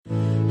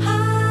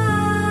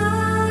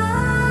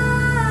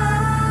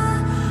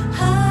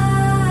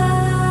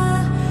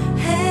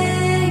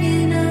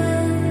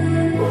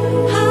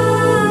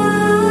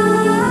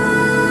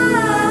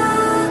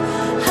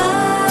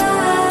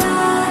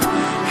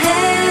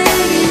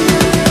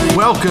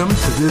Welcome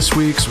to this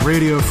week's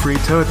Radio Free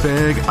Tote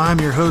Bag. I'm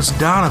your host,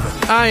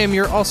 Donovan. I am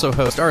your also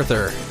host,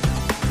 Arthur.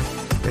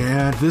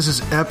 And this is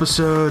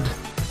episode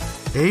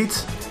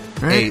 8,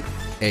 right?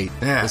 8.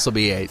 Yeah. This will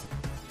be 8.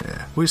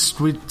 Yeah. We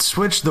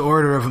switched the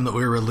order of them that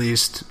we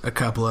released, a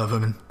couple of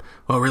them, and,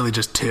 well, really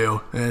just 2.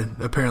 And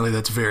apparently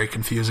that's very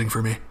confusing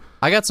for me.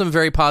 I got some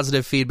very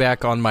positive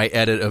feedback on my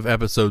edit of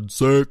episode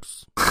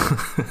 6.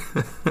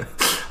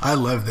 I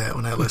love that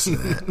when I listen to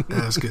that.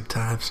 That was good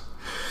times.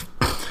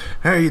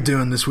 How are you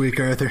doing this week,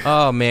 Arthur?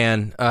 Oh,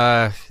 man.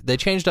 They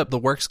changed up the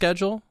work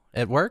schedule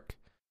at work.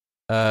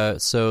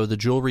 So the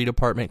jewelry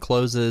department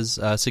closes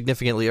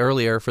significantly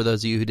earlier. For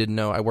those of you who didn't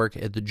know, I work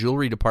at the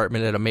jewelry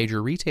department at a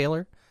major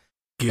retailer.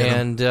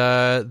 And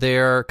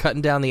they're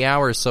cutting down the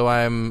hours, so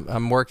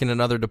I'm working in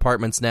other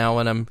departments now,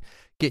 and I'm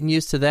getting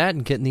used to that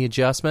and getting the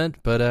adjustment.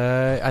 But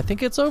I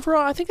think it's going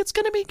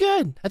to be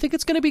good. I think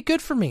it's going to be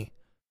good for me.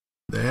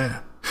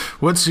 Yeah.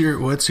 What's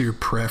your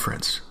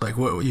preference? Like,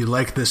 what you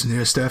like this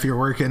new stuff you're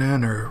working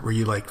in, or were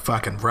you like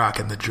fucking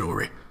rocking the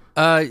jewelry?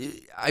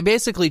 I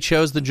basically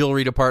chose the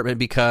jewelry department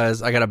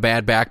because I got a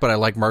bad back, but I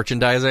like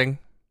merchandising.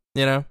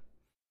 You know,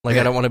 like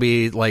I don't want to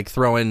be like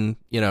throwing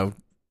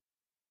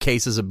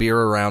cases of beer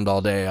around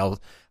all day. I'll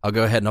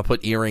go ahead and I'll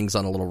put earrings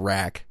on a little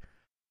rack.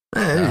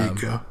 There you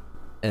go.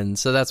 And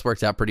so that's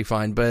worked out pretty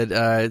fine. But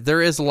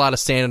there is a lot of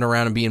standing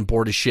around and being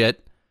bored as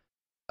shit.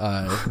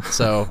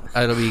 So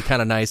it'll be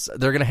kind of nice.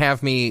 They're gonna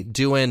have me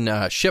doing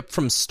ship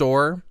from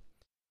store,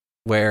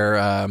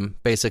 where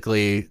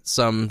basically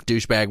some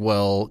douchebag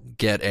will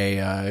get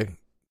a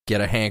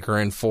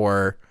hankering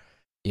for,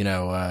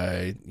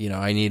 I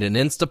need an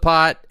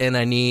Instapot, and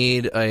I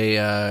need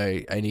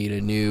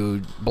a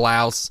new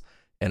blouse,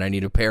 and I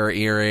need a pair of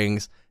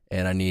earrings,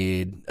 and I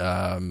need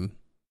some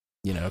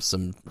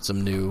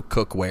new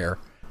cookware.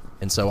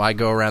 And so I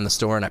go around the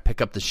store and I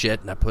pick up the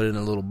shit and I put it in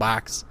a little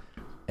box.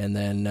 And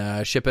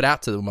then ship it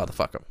out to the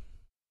motherfucker.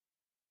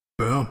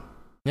 Boom.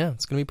 Yeah,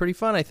 it's going to be pretty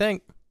fun, I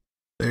think.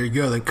 There you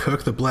go. Then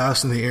cook the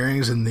blouse and the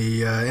earrings in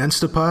the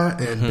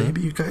Instapot, and maybe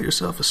you got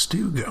yourself a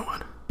stew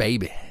going.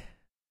 Baby.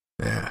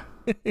 Yeah.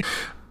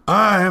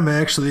 I am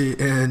actually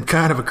in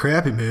kind of a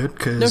crappy mood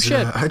because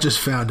I just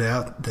found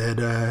out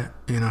that,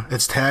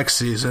 it's tax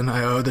season.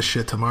 I owe the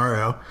shit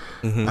tomorrow.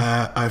 Mm-hmm.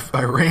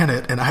 I ran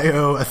it, and I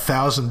owe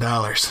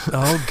 $1,000.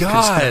 Oh,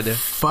 God. I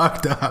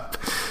fucked up.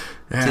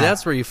 Yeah. See,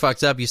 that's where you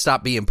fucked up. You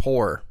stopped being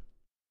poor.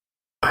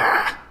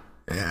 Yeah,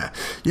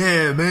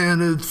 man,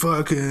 I'm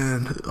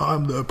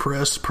the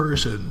oppressed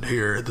person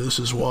here. This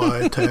is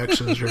why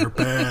taxes are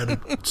bad,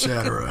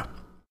 etc.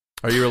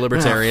 Are you a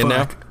libertarian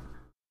now?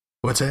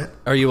 What's that?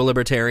 Are you a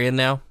libertarian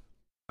now?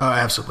 Oh,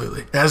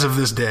 absolutely. As of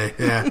this day,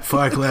 yeah.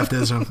 Fuck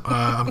leftism.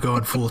 I'm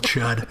going full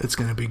chud. It's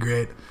going to be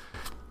great.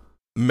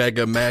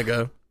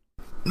 Mega.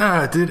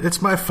 Nah, dude,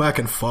 it's my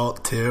fucking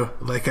fault, too.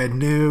 Like, I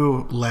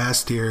knew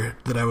last year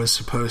that I was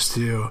supposed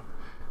to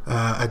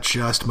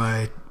adjust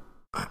my,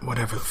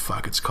 whatever the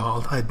fuck it's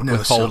called. I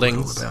know so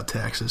little about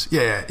taxes.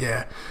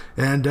 Yeah.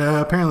 And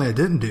apparently I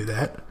didn't do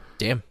that.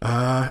 Damn.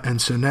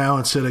 And so now,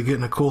 instead of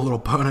getting a cool little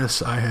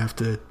bonus, I have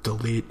to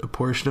delete a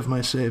portion of my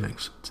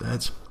savings. So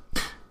that's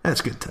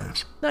good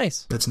times.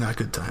 Nice. That's not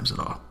good times at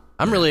all.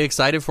 I'm really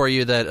excited for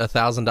you that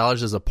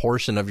 $1,000 is a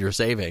portion of your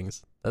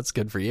savings. That's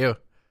good for you.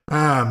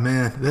 Ah,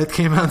 man, that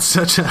came out in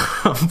such a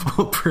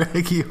humble,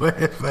 braggy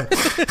way.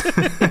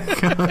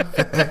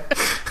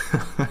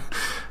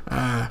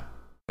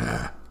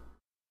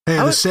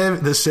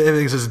 The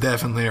savings is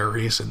definitely a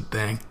recent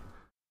thing.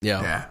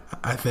 Yeah.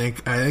 I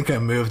think I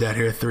moved out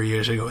here 3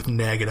 years ago with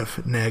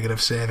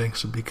negative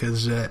savings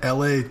because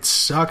LA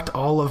sucked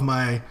all of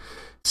my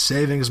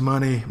savings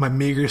money, my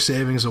meager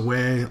savings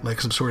away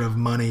like some sort of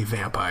money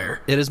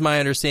vampire. It is my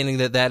understanding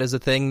that is a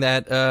thing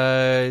that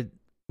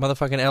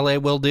motherfucking LA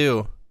will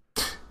do.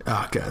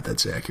 Oh, God,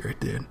 that's accurate,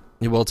 dude.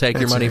 It will take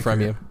your money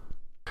from you.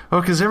 Oh,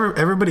 because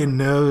everybody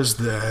knows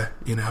the,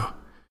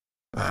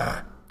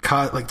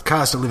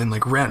 cost of living,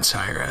 like rent's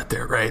higher out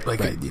there, right?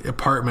 Like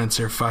apartments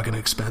are fucking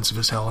expensive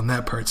as hell, and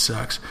that part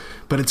sucks.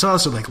 But it's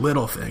also like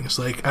little things.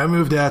 Like I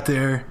moved out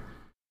there.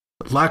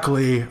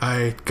 Luckily,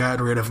 I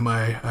got rid of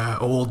my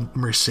old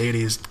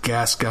Mercedes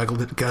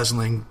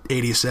gas-guzzling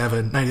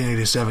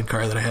 1987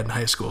 car that I had in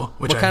high school.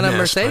 Which what kind of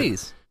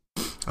Mercedes?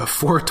 A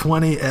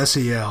 420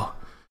 SEL.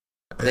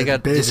 They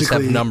just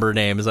have number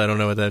names. I don't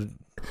know what that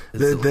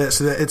is.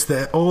 It's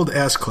the old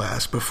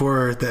S-Class.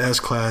 Before the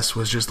S-Class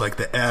was just like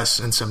the S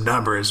and some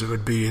numbers. It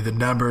would be the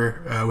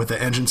number with the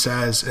engine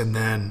size and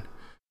then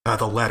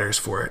the letters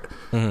for it.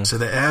 Mm-hmm. So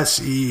the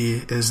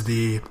SE is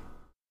the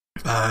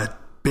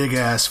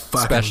big-ass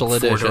fucking special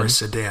edition four-door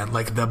sedan,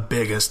 like the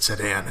biggest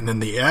sedan. And then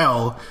the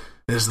L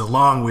is the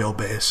long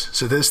wheelbase.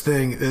 So this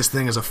thing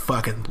is a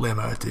fucking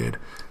limo, dude.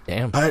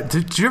 Damn.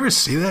 Did you ever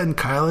see that in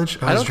college?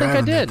 I don't think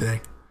I did. That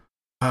thing.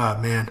 Oh,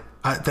 man.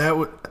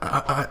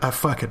 I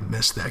fucking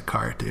missed that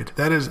car, dude.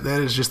 That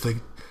is just like...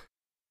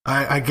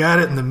 I got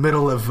it in the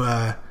middle of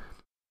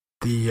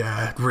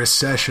the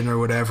recession or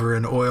whatever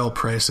and oil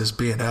prices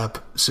being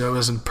up. So it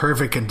was in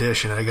perfect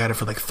condition. I got it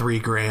for like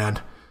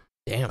 $3,000.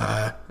 Damn.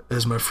 It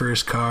was my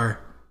first car.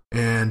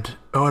 and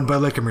owned by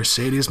like a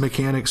Mercedes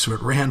mechanic, so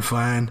it ran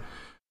fine.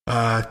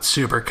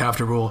 Super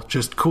comfortable,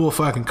 just cool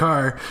fucking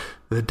car.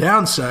 The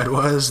downside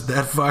was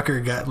that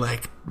fucker got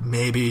like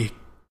maybe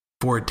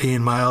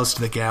 14 miles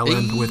to the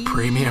gallon with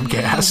premium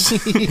gas.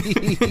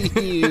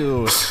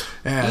 Ew.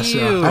 Yeah,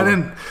 so I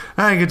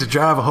didn't get to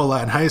drive a whole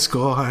lot in high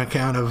school on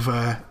account of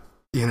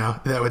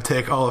that would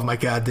take all of my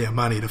goddamn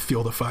money to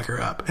fuel the fucker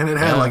up, and it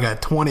had like a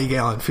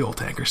 20-gallon fuel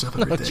tank or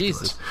something ridiculous.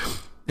 Jesus.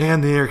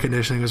 And the air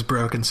conditioning was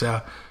broken.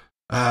 So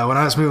when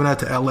I was moving out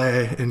to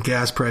LA and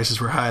gas prices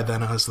were high,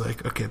 then I was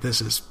like, okay,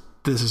 this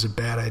is a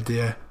bad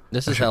idea.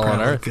 This is hell on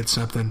earth. Get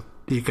something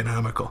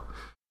economical.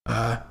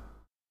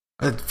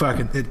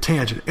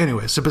 Tangent.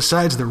 Anyway, so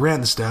besides the rent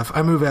and stuff,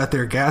 I move out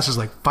there. Gas is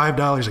like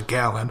 $5 a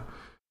gallon,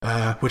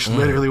 which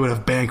literally would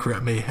have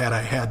bankrupted me had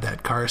I had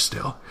that car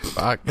still.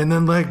 Fuck. And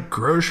then like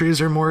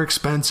groceries are more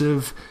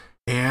expensive,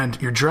 and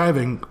you're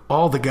driving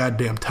all the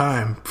goddamn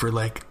time for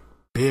like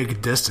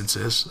big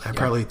distances.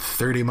 Probably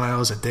 30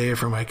 miles a day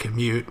for my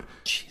commute.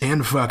 Jeez.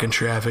 And fucking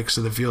traffic,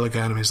 so the fuel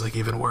economy is like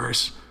even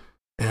worse.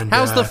 And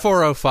how's the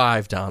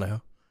 405,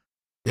 Dono?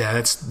 Yeah,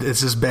 it's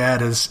as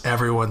bad as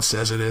everyone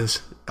says it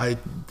is. My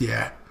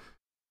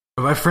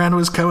friend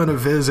was coming to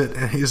visit,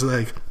 and he's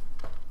like,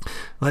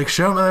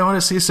 show me, I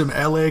want to see some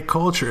LA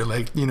culture,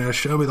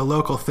 show me the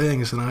local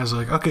things. And I was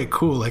like, okay,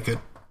 cool. Like at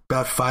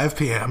about 5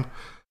 p.m.,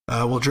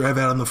 we'll drive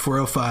out on the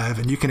 405,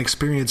 and you can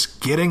experience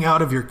getting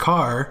out of your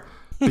car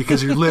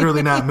because you're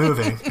literally not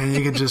moving, and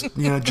you can just,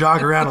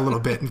 jog around a little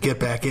bit and get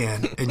back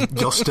in,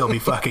 and you'll still be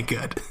fucking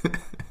good.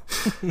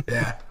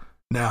 Yeah.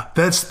 No,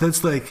 that's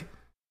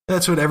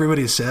what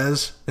everybody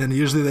says, and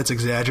usually that's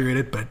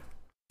exaggerated, but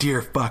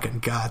dear fucking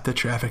God, the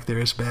traffic there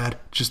is bad.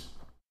 Just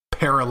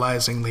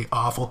paralyzingly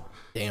awful.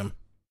 Damn.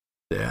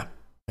 Yeah.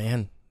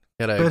 Man,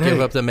 gotta give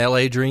up them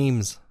LA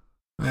dreams.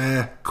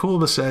 Cool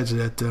besides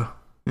that, though,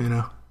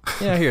 Yeah,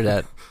 I hear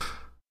that.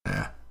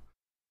 Yeah.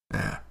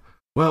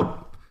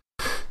 Well,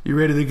 you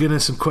ready to get into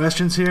some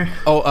questions here?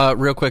 Oh,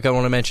 real quick, I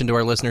want to mention to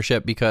our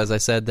listenership, because I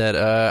said that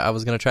I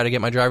was going to try to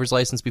get my driver's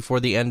license before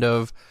the end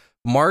of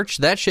March.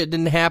 That shit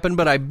didn't happen,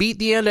 but I beat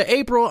the end of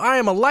April. I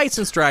am a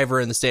licensed driver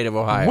in the state of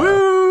Ohio.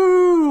 Woo!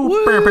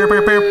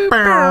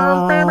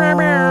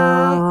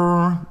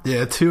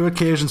 Yeah, 2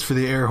 occasions for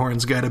the air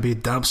horns got to be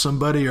dump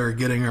somebody or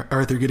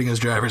Arthur getting his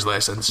driver's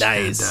license.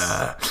 Nice.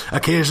 And,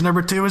 occasion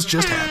number 2 has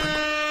just happened.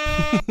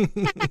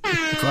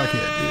 Fuck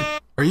yeah,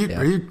 dude. Are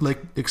you like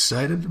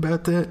excited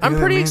about that? I'm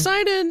pretty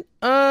excited.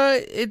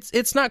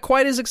 It's not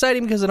quite as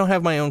exciting because I don't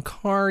have my own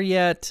car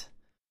yet.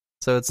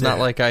 So it's not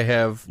like I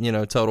have,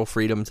 total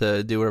freedom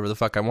to do whatever the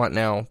fuck I want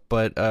now.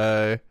 But,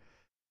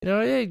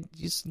 hey,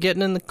 just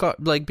getting in the car,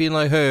 like being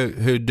like,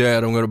 hey,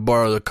 Dad, I'm going to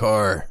borrow the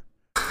car.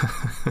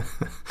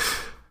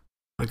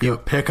 I'll go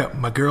pick up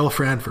my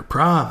girlfriend for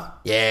prom.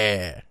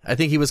 Yeah. I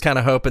think he was kind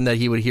of hoping that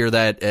he would hear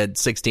that at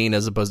 16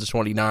 as opposed to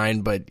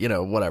 29, but,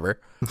 whatever.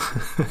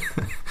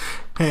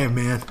 Hey,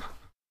 man.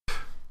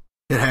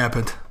 It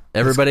happened.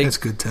 Everybody. It's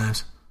good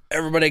times.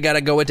 Everybody got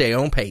to go at their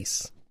own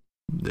pace.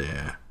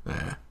 Yeah.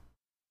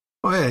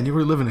 Oh, yeah, and you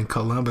were living in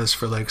Columbus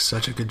for, like,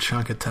 such a good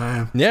chunk of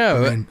time. Yeah.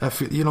 I mean,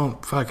 you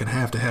don't fucking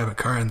have to have a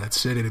car in that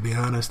city, to be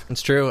honest.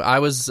 It's true. I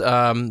was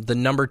the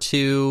number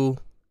 2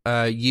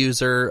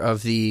 user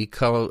of the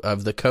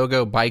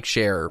Kogo bike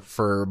share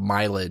for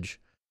mileage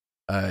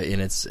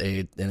in its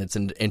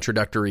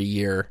introductory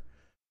year.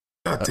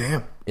 Oh,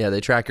 damn. Yeah,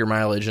 they track your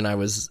mileage, and I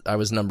was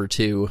number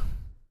 2.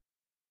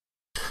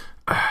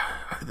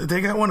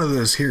 They got one of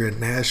those here in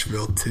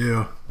Nashville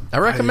too. I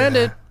recommend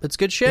it. It's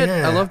good shit.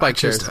 Yeah, I love bike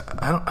shares.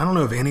 I don't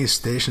know of any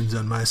stations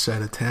on my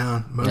side of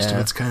town. Most of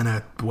it's kind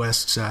of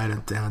west side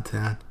of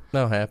downtown.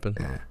 That'll happen.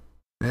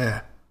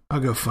 Yeah. I'll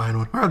go find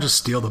one, or I'll just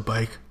steal the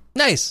bike.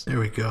 Nice. There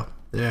we go.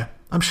 Yeah.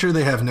 I'm sure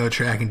they have no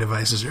tracking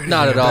devices or anything.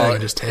 Not at all. I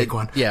can just take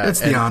one. Yeah,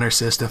 it's the honor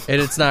system.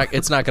 And it's not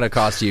going to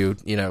cost you,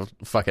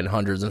 fucking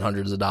hundreds and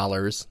hundreds of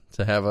dollars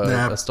to have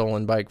a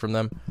stolen bike from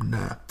them.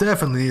 Nah,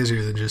 definitely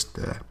easier than just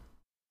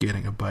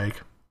getting a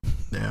bike.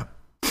 Yeah.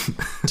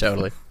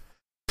 Totally.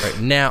 Right,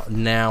 now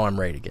I'm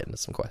ready to get into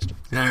some questions.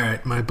 All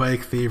right, my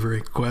bike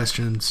thievery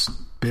questions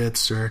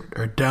bits are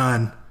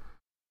done.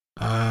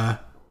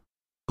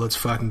 Let's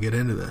fucking get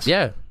into this.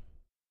 Yeah.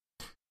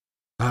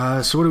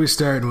 So what are we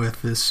starting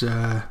with? This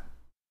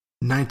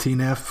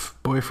 19F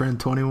boyfriend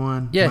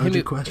 21? Yeah,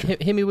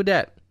 hit me with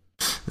that.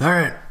 All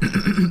right.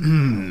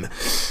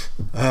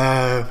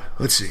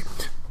 Let's see.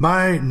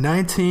 My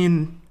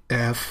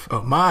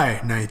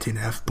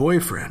 19F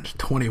boyfriend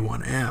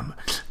 21M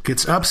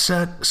gets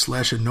upset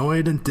 /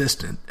 annoyed and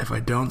distant if I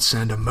don't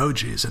send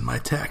emojis in my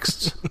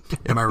texts.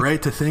 Am I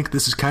right to think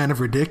this is kind of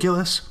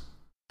ridiculous?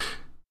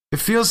 It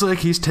feels like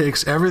he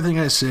takes everything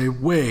I say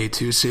way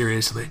too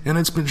seriously, and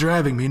it's been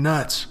driving me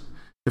nuts.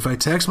 If I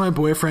text my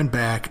boyfriend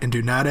back and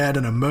do not add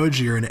an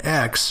emoji or an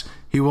X,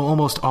 he will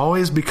almost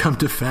always become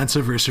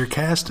defensive or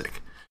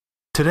sarcastic.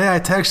 Today I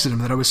texted him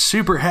that I was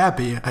super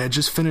happy I had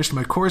just finished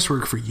my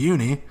coursework for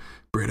uni,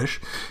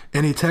 British,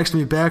 and he texted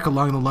me back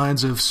along the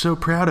lines of, "So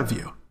proud of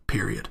you,"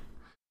 period.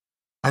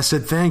 I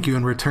said thank you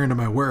and returned to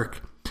my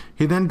work.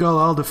 He then got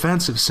all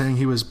defensive, saying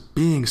he was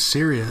being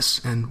serious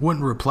and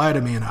wouldn't reply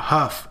to me in a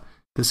huff.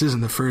 This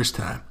isn't the first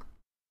time.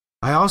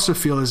 I also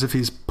feel as if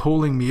he's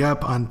pulling me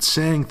up on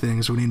saying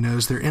things when he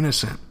knows they're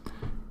innocent.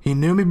 He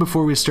knew me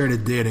before we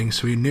started dating,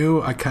 so he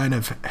knew I kind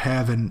of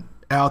have an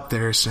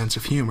out-there sense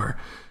of humor.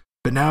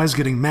 But now he's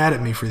getting mad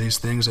at me for these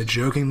things I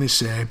jokingly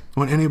say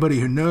when anybody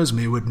who knows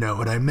me would know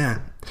what I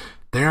meant.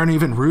 They aren't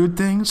even rude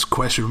things?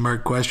 Question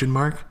mark, question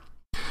mark.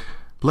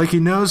 Like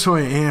he knows who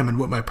I am and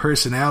what my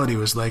personality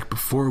was like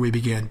before we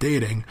began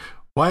dating.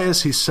 Why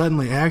is he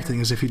suddenly acting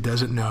as if he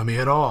doesn't know me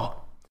at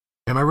all?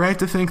 Am I right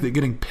to think that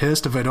getting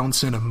pissed if I don't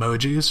send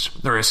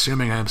emojis, or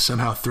assuming I'm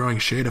somehow throwing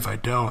shade if I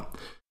don't,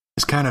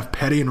 is kind of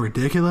petty and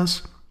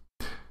ridiculous?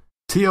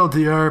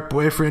 TLDR,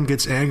 boyfriend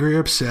gets angry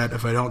or upset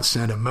if I don't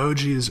send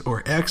emojis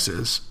or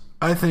X's.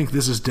 I think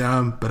this is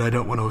dumb, but I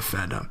don't want to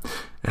offend him.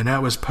 And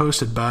that was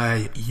posted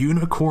by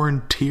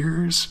Unicorn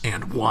Tears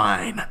and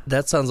Wine.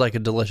 That sounds like a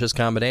delicious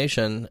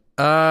combination.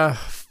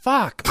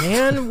 Fuck,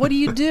 man. What do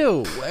you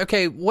do?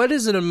 Okay, what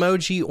is an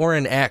emoji or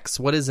an X?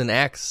 What is an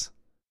X?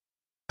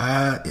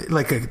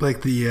 Like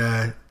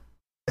the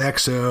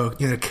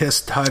XO,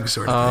 kiss, hug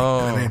sort of thing. You know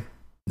what I mean?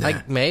 Yeah.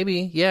 Like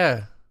maybe,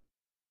 yeah.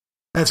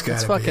 That's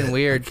fucking it.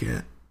 weird.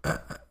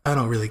 I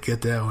don't really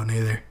get that one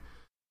either.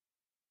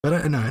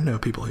 But I know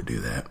people who do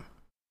that.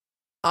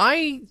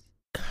 I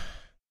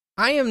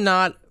am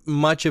not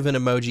much of an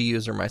emoji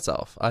user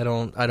myself. I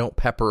don't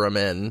pepper them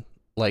in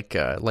like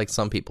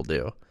some people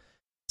do.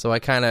 So I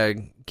kind of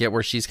get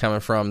where she's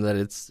coming from, that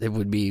it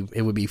would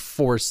be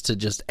forced to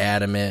just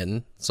add them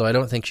in. So I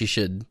don't think she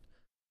should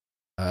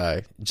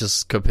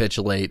just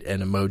capitulate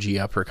and emoji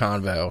up her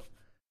convo.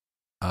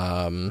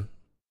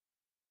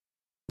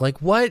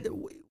 Like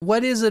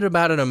what is it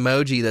about an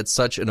emoji that's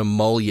such an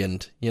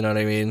emollient? You know what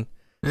I mean?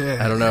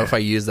 Yeah, I don't know if I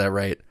use that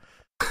right.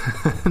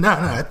 No,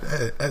 I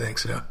think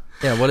so.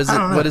 Yeah, what is it?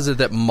 What is it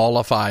that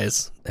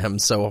mollifies him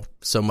so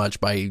much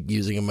by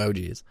using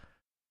emojis?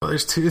 Well,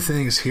 there's two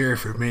things here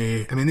for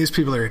me. I mean, these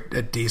people are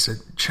a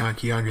decent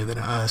chunk younger than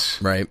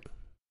us, right?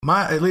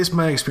 At least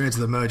my experience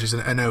with emojis,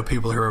 and I know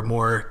people who are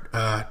more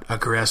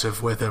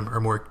aggressive with them or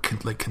more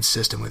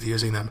consistent with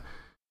using them,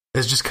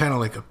 is just kind of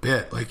like a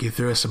bit. Like you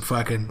throw some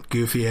fucking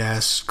goofy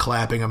ass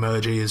clapping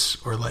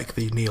emojis or like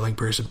the kneeling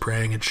person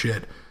praying and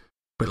shit.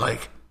 But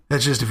like,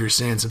 that's just if you're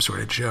saying some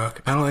sort of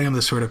joke. I don't think I'm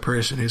the sort of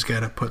person who's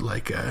got to put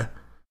like a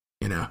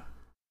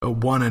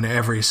one in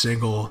every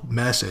single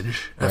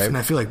message. Right. And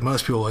I feel like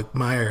most people like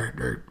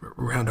or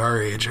around our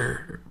age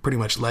are pretty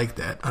much like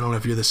that. I don't know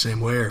if you're the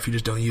same way or if you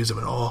just don't use them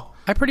at all.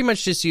 I pretty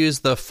much just use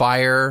the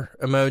fire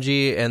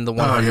emoji and the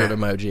 100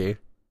 emoji.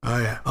 Oh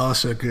yeah,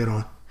 also a good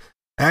one.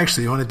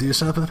 Actually, you want to do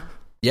something?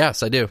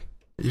 Yes, I do.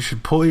 You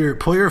should pull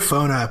your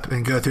phone up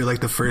and go through like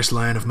the first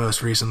line of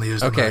most recently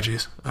used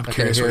emojis. I'm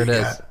curious what you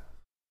got.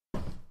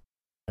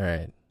 All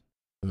right.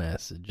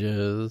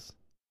 Messages.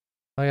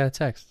 Oh, I got a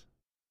text.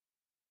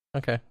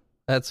 Okay.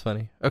 That's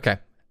funny. Okay.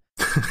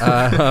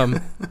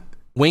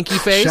 Winky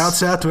face.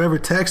 Shouts out to whoever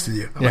texted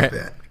you. I like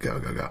that.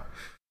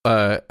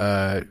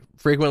 Go.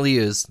 Frequently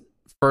used.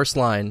 First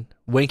line.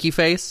 Winky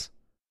face.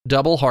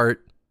 Double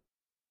heart.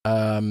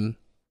 The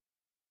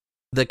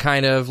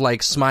kind of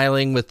like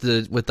smiling with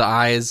the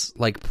eyes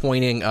like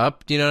pointing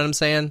up. Do you know what I'm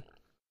saying?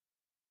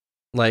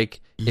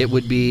 Like it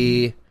would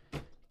be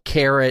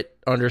carrot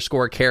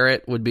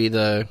 _carrot would be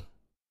the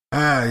the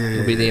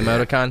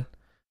emoticon.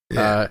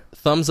 Yeah.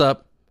 Thumbs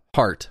up,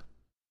 heart.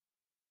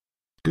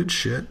 Good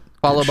shit.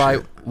 Followed by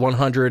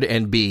 100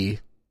 and B,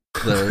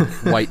 the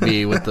white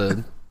B with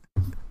the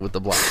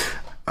black.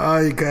 Oh,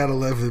 you gotta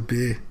love the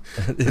B.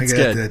 It's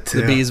good. That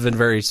too. The B's been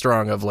very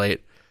strong of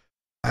late.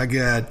 I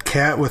got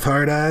cat with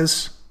hard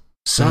eyes,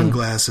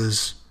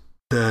 sunglasses,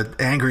 the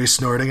angry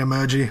snorting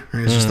emoji,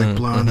 where he's just like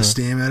blowing the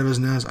steam out of his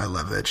nose. I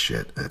love that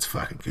shit. That's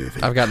fucking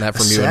goofy. I've gotten that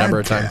from you a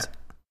number of times.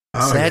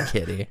 Oh, sad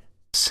kitty.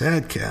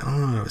 Sad cat. I don't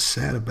know what I was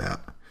sad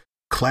about.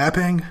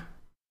 Clapping.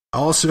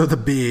 Also the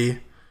B.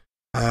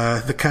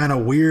 The kind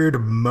of weird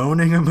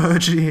moaning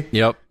emoji.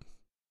 Yep.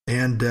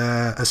 And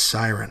a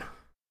siren.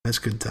 That's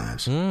good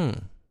times. I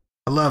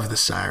love the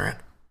siren.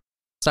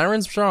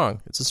 Siren's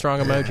strong. It's a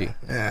strong emoji.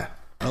 Yeah.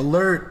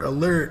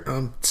 Alert.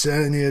 I'm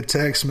sending you a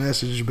text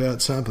message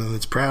about something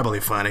that's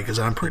probably funny because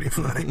I'm pretty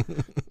funny.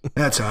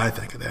 That's how I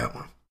think of that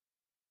one.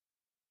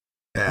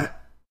 Yeah.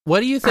 What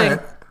do you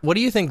think? Right. What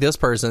do you think this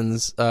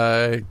person's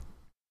top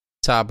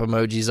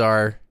emojis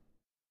are?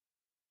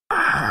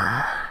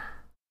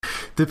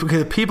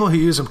 The people who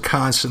use them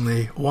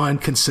constantly, one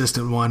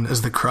consistent one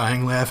is the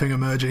crying laughing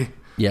emoji.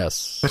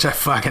 Yes. Which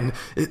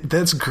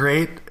that's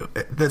great.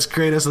 That's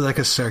great as like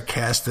a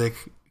sarcastic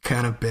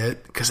kind of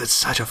bit because it's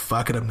such a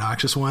fucking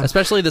obnoxious one.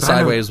 Especially the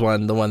sideways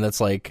one, the one that's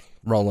like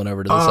rolling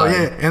over to the side.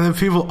 Oh yeah, and then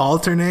people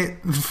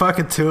alternate the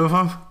fucking two of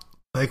them.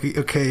 Like,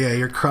 okay, yeah,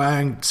 you're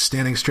crying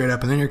standing straight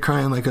up, and then you're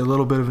crying like a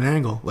little bit of an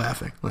angle,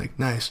 laughing. Like,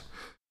 nice.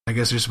 I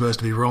guess you're supposed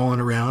to be rolling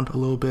around a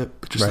little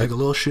bit, but just like a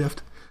little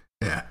shift.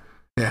 Yeah.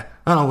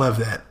 I don't love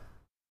that.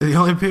 The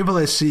only people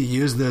I see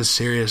use those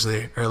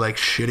seriously are like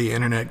shitty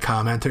internet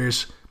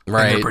commenters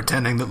Right. And they're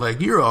pretending that,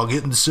 like, you're all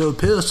getting so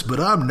pissed, but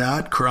I'm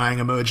not. Crying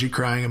emoji,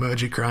 crying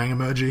emoji, crying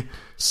emoji.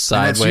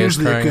 Sideways and that's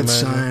usually crying a good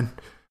emoji. sign.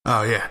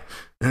 Oh, yeah.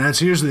 And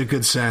that's usually a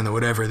good sign that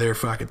whatever they're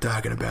fucking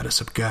talking about is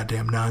some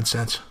goddamn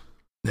nonsense.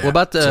 Yeah, what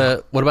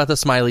about the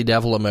smiley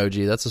devil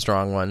emoji? That's a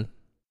strong one.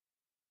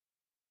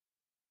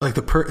 Like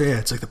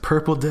it's like the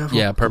purple devil.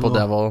 Yeah, purple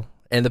devil.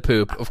 And the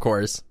poop, of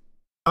course.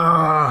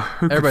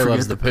 Everybody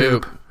loves the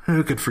poop.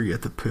 Who could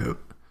forget the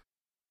poop?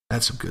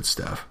 That's some good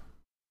stuff.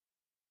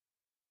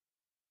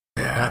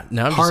 Yeah.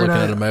 Now I'm just looking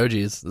at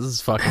emojis. This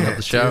is fucking up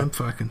the show. Dude, I'm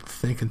fucking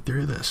thinking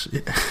through this.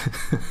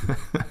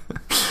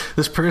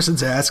 This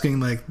person's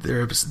asking, like,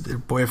 their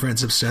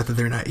boyfriend's upset that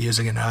they're not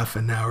using enough,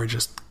 and now we're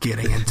just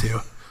getting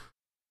into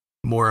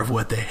more of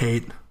what they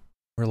hate.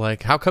 We're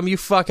like, how come you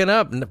fucking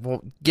up?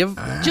 Well,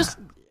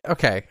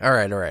 okay. All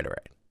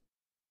right.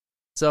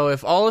 So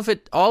if all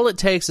it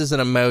takes is an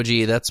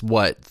emoji, that's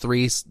what,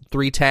 three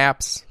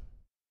taps?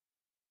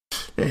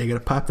 Yeah, you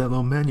gotta pop that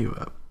little menu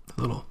up,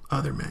 the little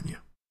other menu.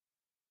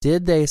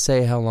 Did they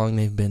say how long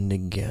they've been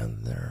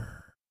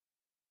together?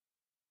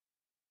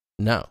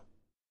 No.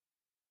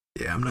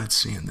 Yeah, I'm not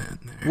seeing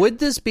that in there. Would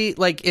this be,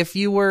 like, if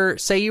you were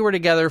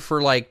together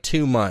for, like,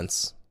 2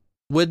 months,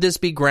 would this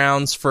be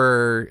grounds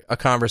for a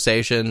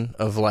conversation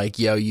of, like,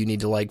 yo, you need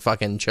to, like,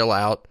 fucking chill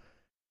out?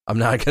 I'm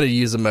not going to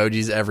use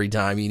emojis every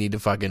time. You need to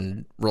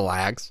fucking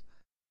relax.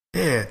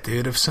 Yeah,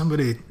 dude, if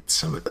somebody,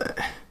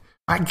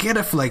 I get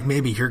if, like,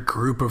 maybe your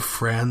group of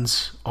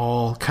friends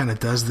all kind of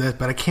does that,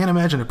 but I can't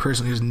imagine a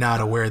person who's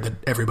not aware that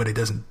everybody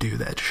doesn't do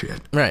that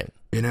shit. Right.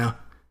 You know?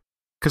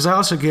 Because I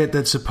also get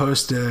that's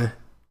supposed to,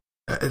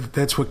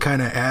 that's what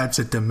kind of adds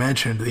a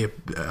dimension to the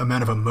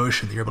amount of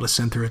emotion that you're able to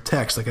send through a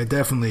text. Like, I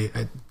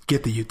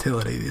get the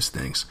utility of these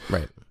things.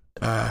 Right.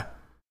 But,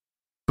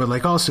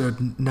 like, also,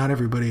 not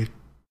everybody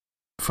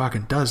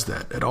fucking does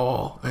that at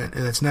all, and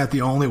it's not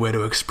the only way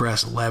to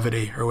express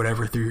levity or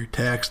whatever through your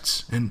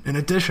texts. And in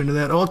addition to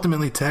that,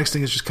 ultimately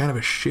texting is just kind of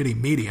a shitty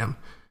medium,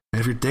 and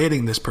if you're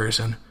dating this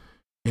person,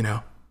 you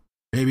know,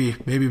 maybe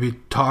be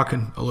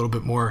talking a little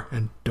bit more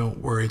and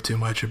don't worry too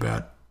much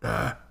about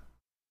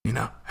you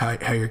know,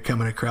 how you're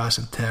coming across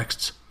in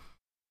texts.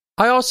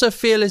 I also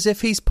feel as if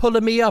he's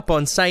pulling me up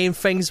on saying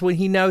things when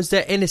he knows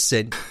they're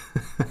innocent.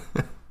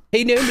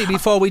 He knew me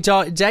before we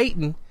started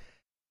dating.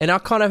 And I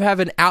kind of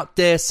have an out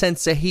there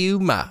sense of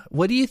humor.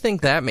 What do you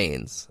think that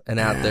means? An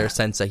out there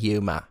sense of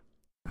humor.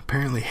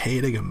 Apparently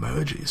hating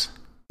emojis.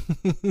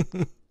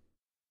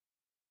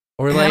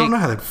 Or I like, don't know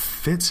how that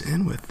fits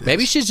in with this.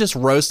 Maybe she's just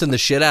roasting the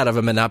shit out of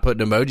him and not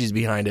putting emojis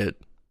behind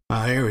it.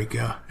 Oh, here we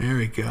go.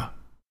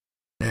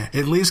 Yeah,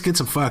 at least get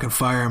some fucking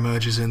fire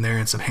emojis in there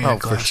and some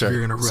hand claps for sure. if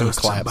you're gonna roast some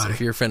claps somebody.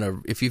 if you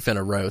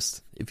finna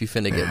roast, if you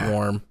finna get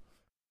warm.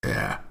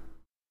 Yeah.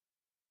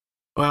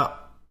 Well,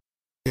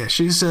 yeah,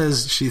 she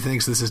says she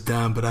thinks this is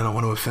dumb, but I don't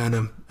want to offend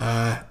him.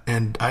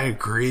 And I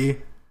agree.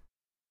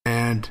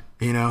 And,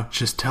 you know,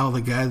 just tell the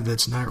guy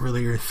that's not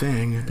really your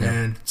thing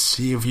and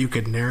see if you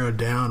could narrow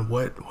down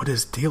what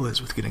his deal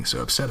is with getting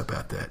so upset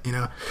about that, you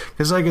know?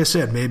 Because like I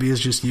said, maybe he's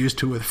just used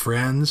to it with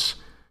friends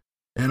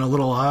and a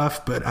little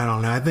off, but I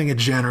don't know. I think in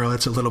general,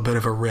 it's a little bit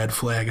of a red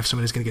flag if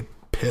somebody's going to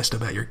get pissed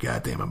about your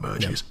goddamn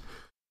emojis.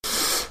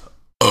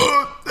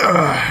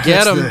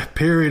 Get him. The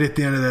period at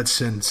the end of that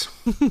sentence.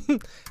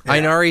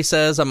 Ainari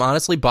says, I'm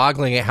honestly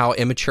boggling at how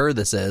immature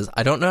this is.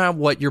 I don't know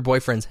what your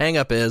boyfriend's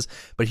hang-up is,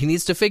 but he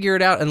needs to figure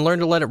it out and learn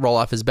to let it roll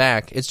off his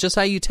back. It's just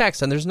how you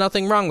text, and there's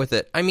nothing wrong with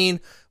it. I mean,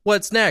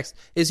 what's next?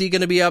 Is he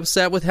going to be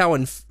upset with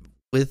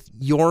with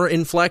your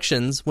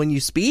inflections when you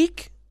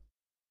speak?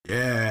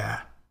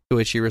 Yeah. To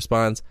which she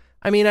responds,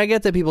 I mean, I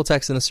get that people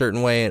text in a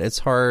certain way, and it's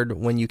hard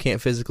when you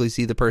can't physically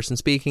see the person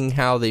speaking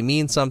how they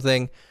mean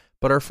something,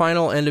 but our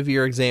final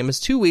end-of-year exam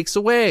is 2 weeks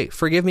away.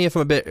 Forgive me if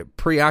I'm a bit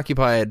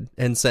preoccupied,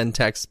 and send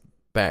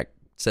back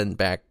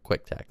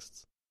quick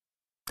texts.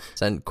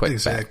 Send quick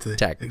text.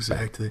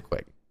 Exactly.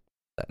 Quick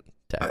send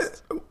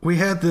text. We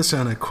had this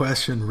on a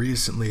question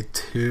recently,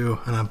 too,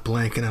 and I'm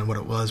blanking on what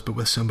it was, but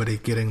with somebody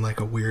getting like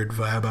a weird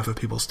vibe off of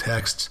people's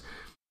texts.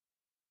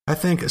 I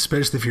think,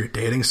 especially if you're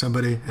dating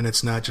somebody, and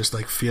it's not just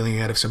like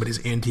feeling out if somebody's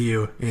into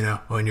you, you know,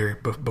 when you're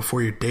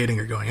before you're dating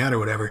or going out or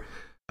whatever,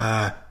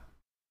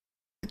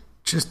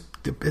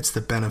 it's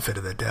the benefit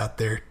of the doubt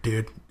there,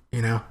 dude.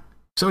 You know, if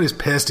somebody's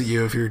pissed at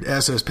you, if your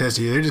SO's pissed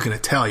at you, they're just going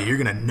to tell you.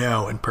 You're going to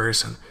know in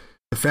person.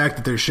 The fact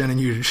that they're sending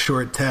you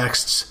short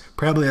texts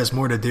probably has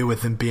more to do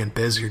with them being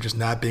busy or just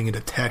not being into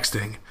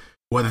texting,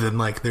 rather than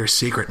like their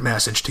secret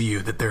message to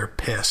you that they're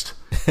pissed.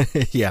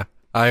 Yeah,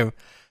 I'm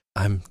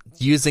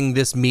using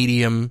this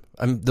medium.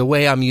 The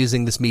way I'm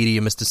using this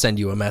medium is to send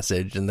you a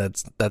message, and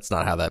that's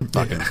not how that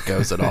fucking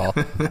goes at all.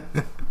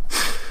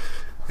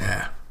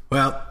 Yeah.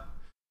 Well.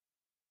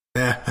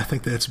 Yeah, I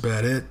think that's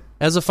about it.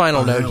 As a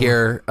final note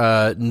here,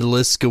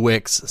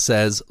 Niliskowicz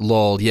says,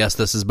 lol, yes,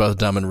 this is both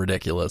dumb and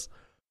ridiculous.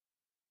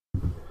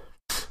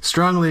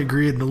 Strongly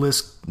agreed,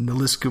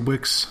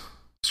 Niliskowicz.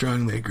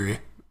 Strongly agree.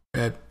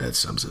 That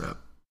sums it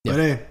up. Yep. But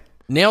hey,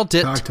 nailed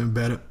it. Talk to him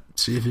about it.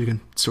 See if you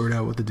can sort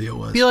out what the deal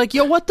was. Be like,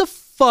 yo, what the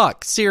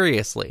fuck?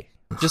 Seriously.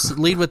 Just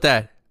lead with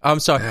that. I'm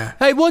sorry. Yeah.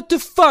 Hey, what the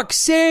fuck?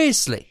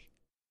 Seriously?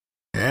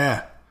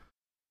 Yeah.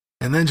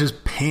 And then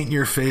just paint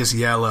your face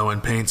yellow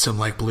and paint some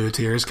like blue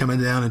tears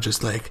coming down and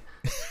just like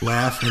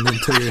laugh and then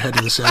tilt your head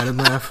to the side and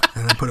laugh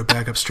and then put it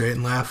back up straight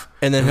and laugh.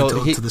 And then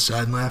tilt it to the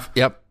side and laugh.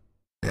 Yep.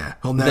 Yeah.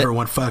 He'll never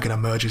want fucking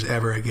emojis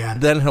ever again.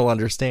 Then he'll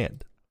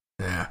understand.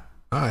 Yeah.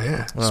 Oh,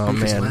 yeah. Oh,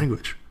 Speak his man.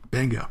 language.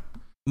 Bingo.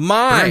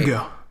 My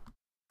Bingo.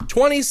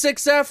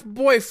 26F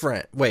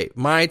boyfriend. Wait,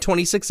 my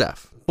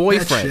 26F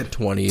boyfriend. That shit,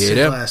 28F. it's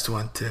the last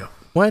one, too.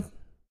 What?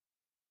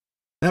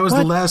 That was What?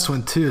 the last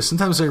one, too.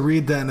 Sometimes I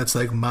read that and it's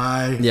like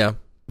Yeah.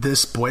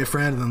 this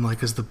boyfriend, and I'm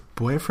like, is the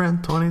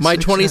boyfriend 26? My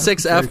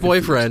 26F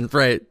boyfriend,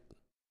 right.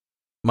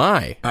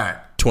 My All right.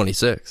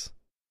 26F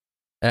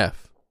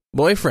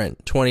boyfriend,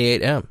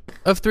 28M,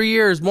 of 3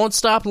 years, won't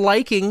stop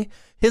liking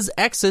his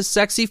ex's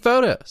sexy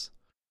photos.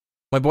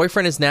 My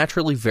boyfriend is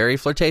naturally very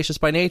flirtatious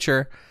by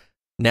nature.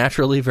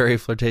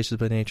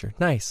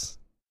 Nice.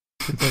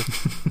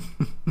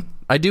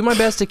 I do my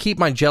best to keep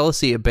my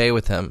jealousy at bay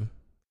with him.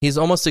 He has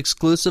almost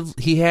exclusively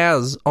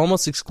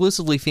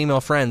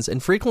female friends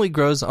and frequently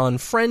goes on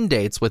friend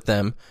dates with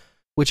them,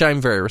 which I'm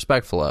very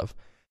respectful of.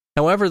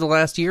 However, the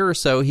last year or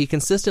so, he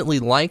consistently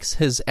likes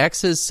his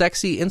ex's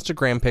sexy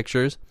Instagram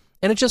pictures,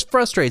 and it just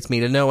frustrates me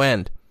to no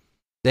end.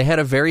 They had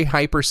a very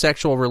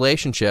hypersexual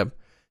relationship.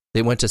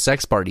 They went to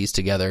sex parties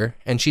together,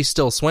 and she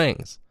still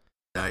swings.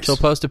 Nice. She'll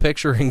post a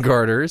picture in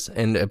garters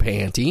and a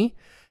panty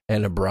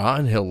and a bra,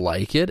 and he'll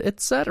like it,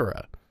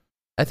 etc.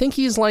 I think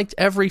he's liked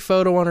every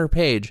photo on her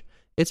page.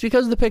 It's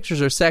because the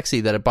pictures are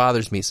sexy that it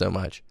bothers me so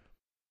much.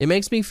 It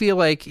makes me feel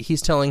like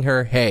he's telling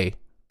her, hey,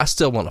 I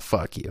still want to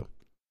fuck you.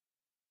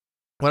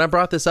 When I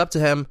brought this up to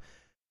him,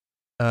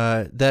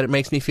 that it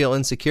makes me feel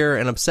insecure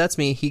and upsets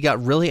me, he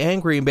got really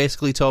angry and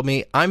basically told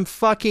me, I'm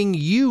fucking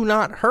you,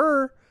 not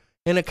her.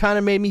 And it kind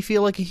of made me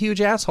feel like a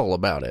huge asshole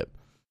about it.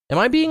 Am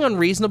I being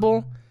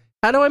unreasonable?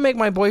 How do I make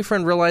my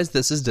boyfriend realize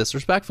this is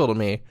disrespectful to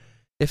me?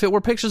 If it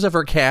were pictures of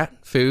her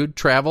cat, food,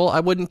 travel, I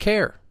wouldn't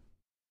care.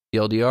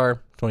 TLDR,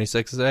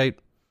 26F,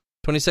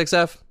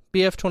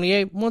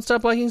 BF28, won't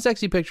stop liking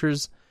sexy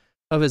pictures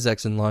of his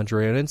ex in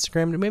lingerie on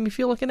Instagram, and it made me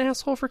feel like an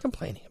asshole for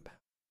complaining about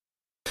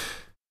it.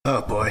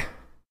 Oh, boy.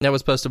 That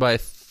was posted by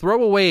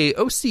Throwaway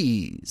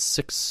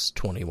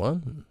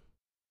OC621.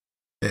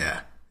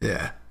 Yeah.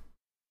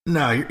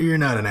 No, you're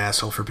not an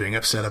asshole for being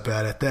upset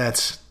about it.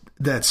 That's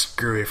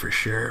screwy for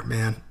sure,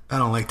 man. I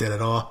don't like that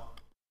at all.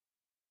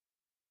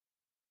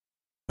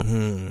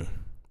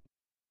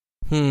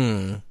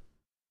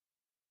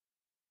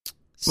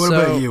 What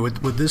About you?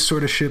 Would this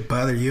sort of shit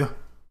bother you?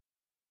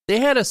 They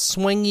had a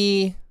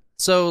swingy...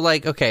 So,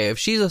 like, okay, if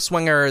she's a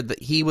swinger,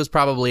 he was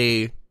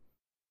probably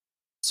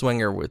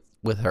swinger with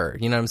her.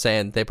 You know what I'm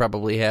saying? They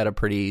probably had a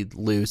pretty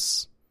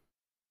loose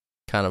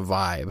kind of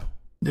vibe.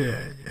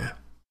 Yeah.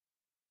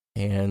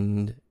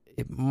 And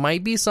it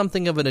might be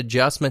something of an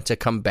adjustment to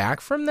come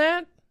back from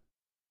that.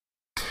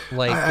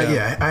 Like,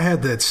 I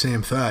had that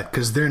same thought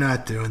because they're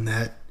not doing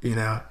that. You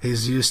know,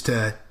 he's used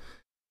to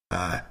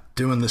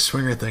doing the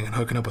swinger thing and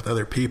hooking up with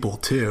other people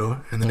too.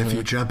 And then if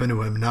you jump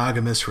into a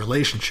monogamous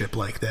relationship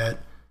like that,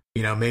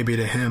 you know, maybe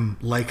to him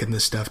liking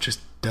this stuff just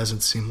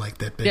doesn't seem like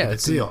that big of a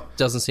deal. It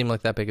doesn't seem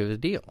like that big of a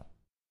deal.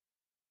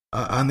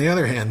 On the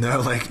other hand, though,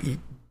 like,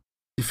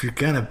 if you're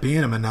going to be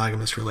in a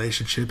monogamous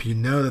relationship, you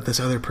know that this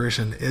other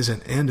person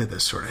isn't into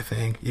this sort of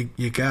thing.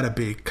 You got to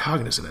be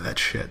cognizant of that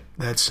shit.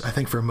 That's, I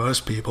think for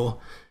most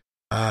people,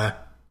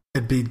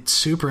 it'd be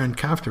super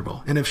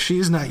uncomfortable. And if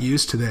she's not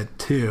used to that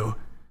too,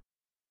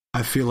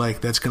 I feel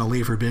like that's going to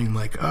leave her being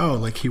like, oh,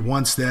 like he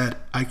wants that,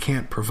 I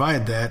can't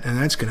provide that, and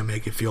that's going to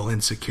make you feel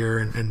insecure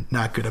and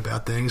not good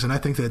about things. And I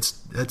think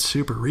that's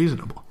super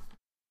reasonable.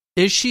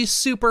 Is she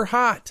super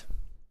hot?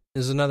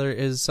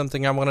 Is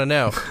something I want to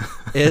know.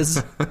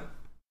 Is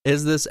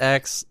this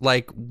ex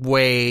like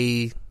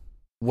way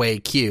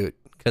cute?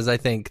 Because I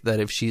think that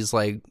if she's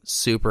like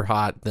super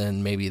hot,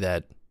 then maybe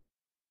that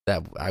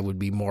I would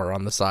be more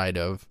on the side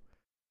of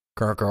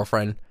current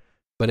girlfriend.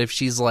 But if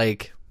she's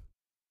like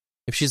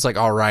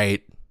all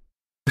right,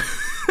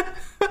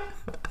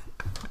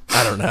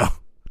 I don't know.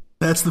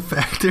 That's the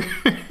factor.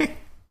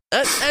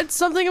 That's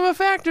something of a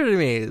factor to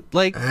me.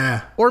 Like,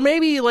 or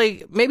maybe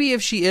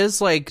if she is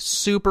like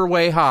super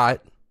way hot,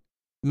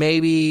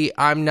 maybe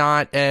I'm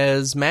not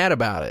as mad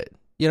about it.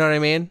 You know what I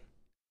mean?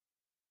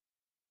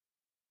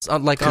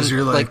 Because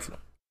you're like,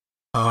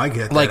 oh, I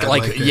get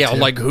that.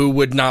 Like who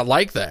would not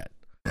like that?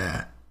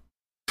 Yeah.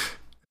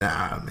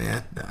 Nah,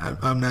 man,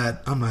 I'm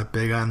not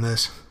big on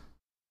this.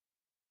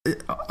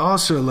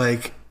 Also,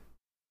 like,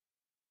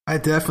 I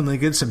definitely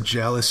get some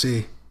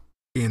jealousy.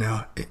 You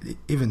know,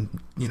 even,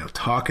 you know,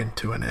 talking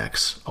to an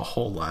ex a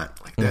whole lot.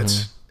 Like,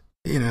 that's,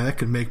 you know, that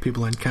could make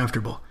people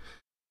uncomfortable.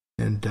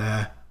 And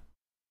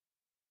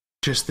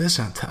just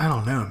this, I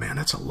don't know, man.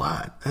 That's a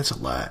lot.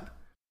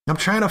 I'm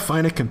trying to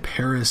find a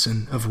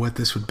comparison of what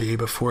this would be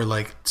before,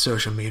 like,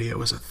 social media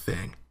was a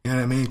thing. You know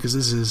what I mean? Because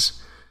this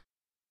is,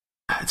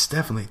 it's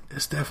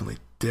definitely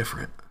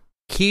different.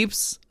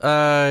 Keeps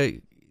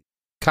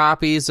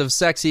copies of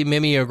sexy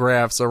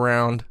mimeographs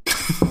around.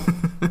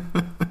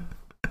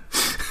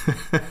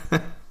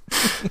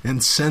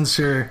 and sends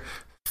her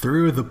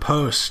through the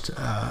post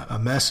a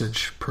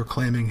message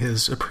proclaiming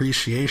his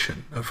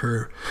appreciation of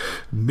her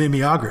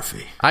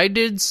mimeography. I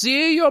did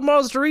see your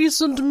most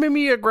recent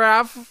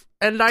mimeograph,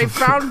 and I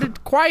found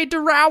it quite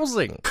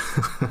arousing.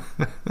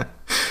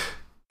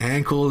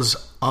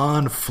 Ankles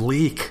on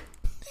fleek.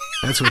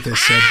 That's what they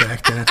said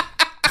back then.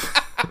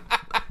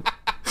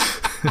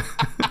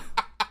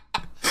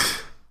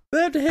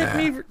 That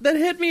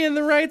hit me in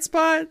the right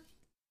spot.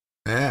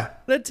 Yeah.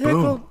 That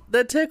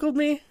tickled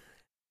me.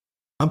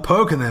 I'm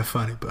poking that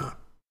funny bone.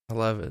 I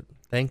love it.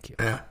 Thank you.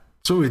 Yeah.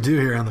 That's what we do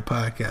here on the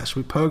podcast.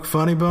 We poke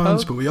funny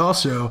bones, but we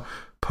also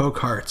poke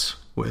hearts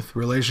with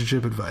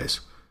relationship advice.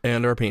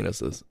 And our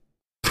penises.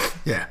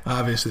 Yeah,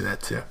 obviously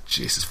that too.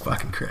 Jesus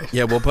fucking Christ.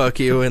 Yeah, we'll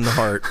poke you in the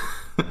heart.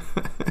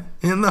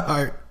 In the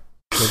heart.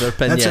 With our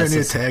penises. That's our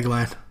new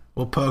tagline.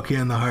 We'll poke you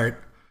in the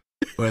heart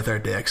with our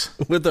dicks.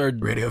 With our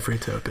Radio Free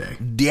Tope.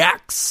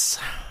 Dicks.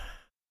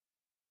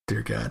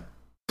 Dear God.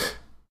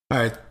 All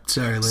right,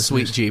 sorry, listeners.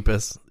 Sweet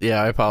Jeepus.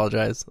 Yeah, I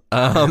apologize.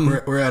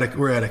 We're out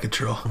of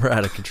control. We're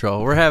out of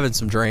control. We're having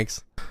some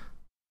drinks.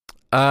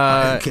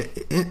 Okay.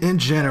 In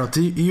general,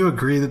 do you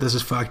agree that this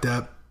is fucked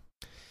up?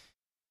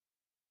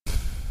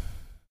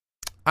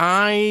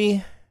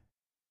 I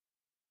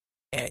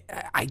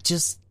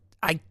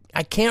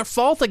can't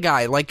fault the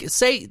guy.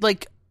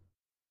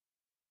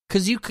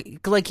 Because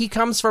he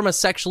comes from a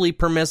sexually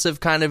permissive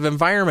kind of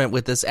environment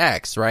with this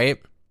ex, right?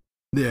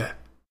 Yeah.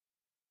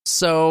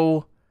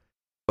 So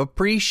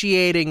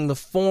appreciating the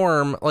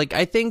form,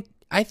 I think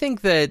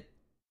that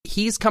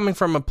he's coming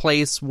from a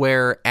place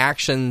where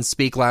actions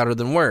speak louder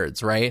than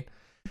words, right?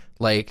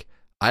 Like,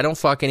 I don't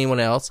fuck anyone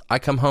else. I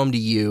come home to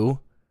you.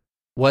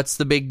 What's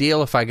the big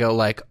deal if I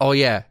go oh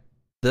yeah,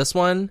 this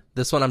one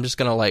I'm just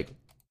gonna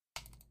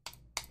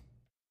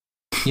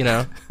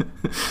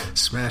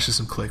smash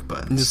some click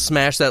buttons. Just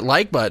smash that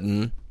like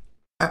button.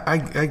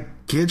 I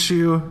get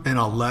you in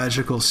a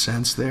logical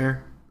sense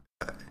there.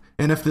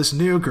 And if this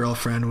new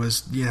girlfriend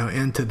was,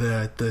 into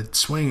the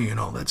swinging and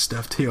all that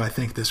stuff too, I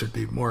think this would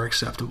be more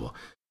acceptable.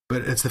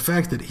 But it's the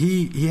fact that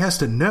he has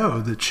to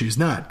know that she's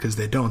not, because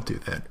they don't do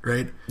that,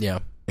 right? Yeah.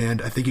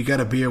 And I think you got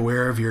to be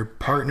aware of your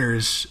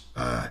partner's,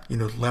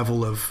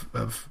 level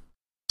of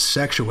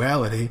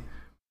sexuality,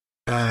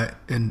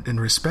 and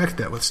respect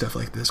that with stuff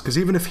like this. Because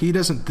even if he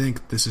doesn't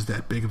think this is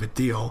that big of a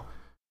deal,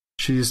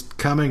 she's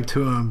coming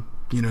to him,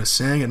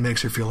 saying it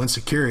makes her feel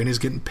insecure, and he's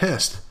getting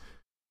pissed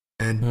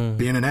and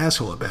being an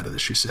asshole about it,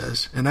 as she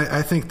says. And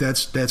I think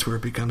that's where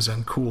it becomes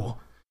uncool.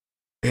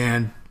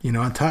 And,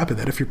 on top of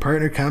that, if your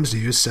partner comes to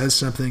you, says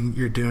something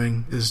you're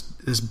doing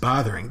is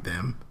bothering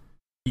them,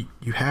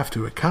 you have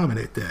to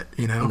accommodate that,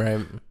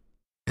 Right.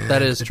 And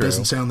that is true. It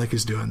doesn't sound like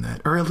he's doing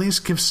that. Or at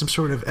least give some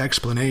sort of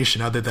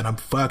explanation other than I'm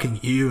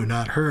fucking you,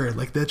 not her.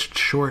 That's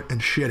short and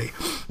shitty.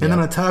 And then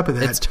on top of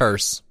that, it's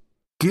terse.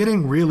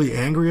 Getting really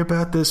angry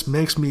about this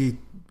makes me,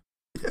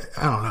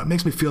 I don't know, it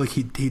makes me feel like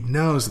he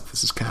knows that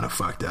this is kind of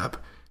fucked up.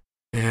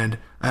 And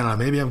I don't know,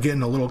 maybe I'm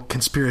getting a little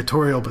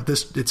conspiratorial, but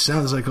it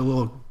sounds like a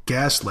little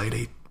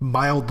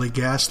mildly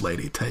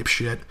gaslighty type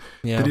shit.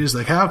 Yeah. That he's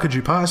like, how could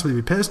you possibly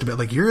be pissed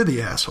about? You're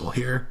the asshole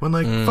here. When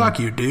fuck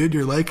you, dude.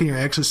 You're liking your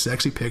ex's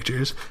sexy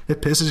pictures.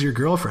 It pisses your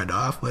girlfriend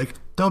off.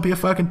 Don't be a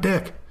fucking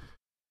dick.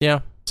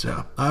 Yeah.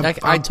 So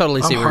I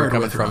totally see where you're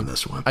coming from. On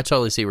this one. I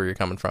totally see where you're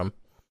coming from.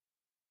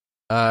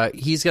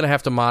 He's gonna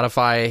have to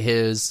modify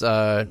his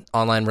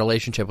online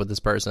relationship with this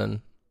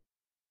person.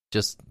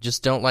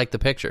 Just don't like the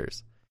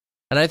pictures.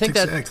 And I think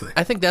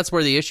that's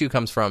where the issue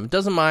comes from. It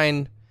doesn't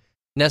mind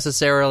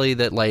necessarily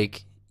that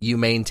you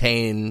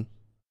maintain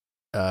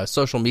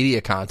social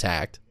media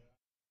contact,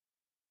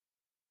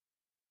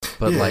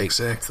 but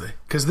exactly,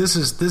 because this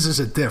is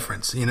a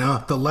difference.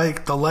 The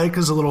like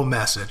is a little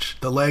message.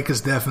 The like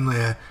is definitely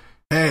a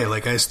hey,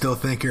 I still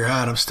think you're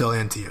hot. I'm still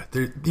into you.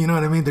 There, you know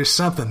what I mean? There's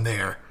something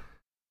there,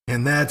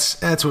 and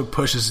that's what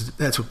pushes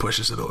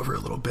it over a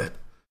little bit.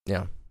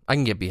 Yeah, I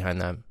can get behind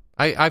that.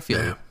 I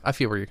feel you. I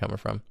feel where you're coming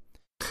from.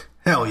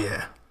 Hell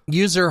yeah.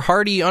 User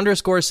Hardy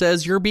 _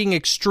 says, you're being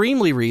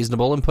extremely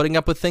reasonable and putting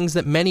up with things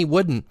that many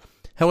wouldn't.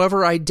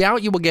 However, I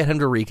doubt you will get him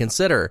to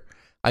reconsider.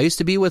 I used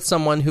to be with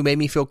someone who made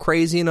me feel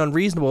crazy and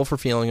unreasonable for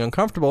feeling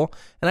uncomfortable,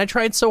 and I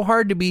tried so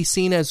hard to be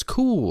seen as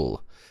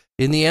cool.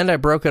 In the end, I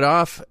broke it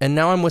off, and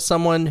now I'm with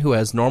someone who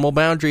has normal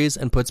boundaries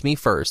and puts me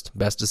first.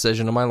 Best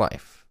decision of my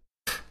life.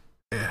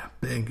 Yeah,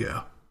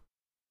 bingo.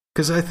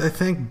 Because I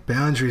think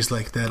boundaries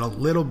like that, a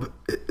little bit,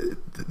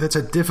 that's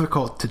a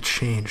difficult to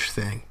change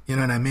thing. You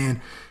know what I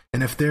mean?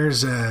 And if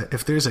there's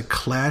a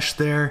clash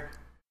there,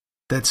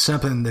 that's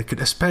something that could,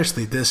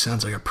 especially this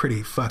sounds like a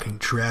pretty fucking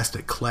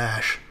drastic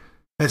clash.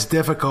 That's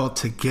difficult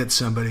to get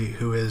somebody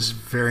who is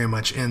very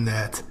much in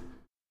that,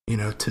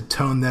 to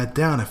tone that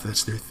down if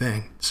that's their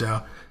thing.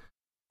 So,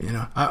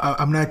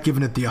 I'm not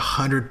giving it the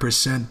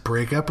 100%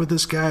 breakup with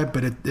this guy,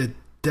 but it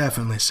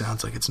definitely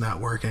sounds like it's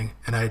not working.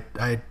 And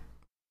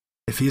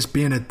if he's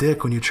being a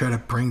dick when you try to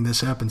bring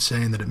this up and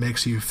saying that it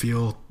makes you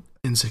feel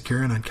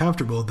insecure and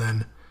uncomfortable,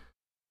 then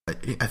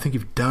I think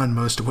you've done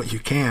most of what you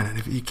can. And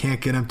if you can't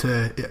get him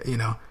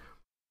to,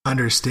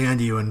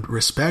 understand you and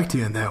respect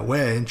you in that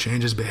way and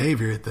change his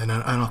behavior, then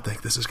I don't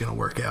think this is going to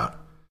work out.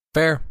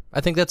 Fair.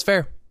 I think that's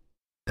fair.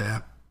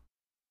 Yeah.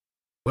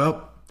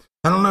 Well,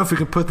 I don't know if we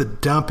can put the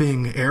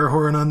dumping air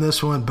horn on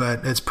this one,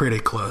 but it's pretty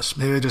close.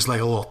 Maybe just like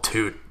a little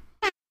toot.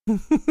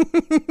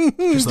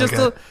 Just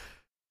like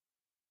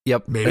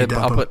Yep. Maybe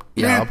I'll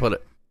put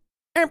it.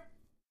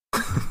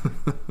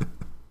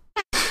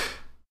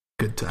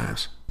 Good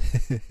times.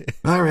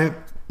 All right.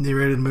 You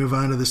ready to move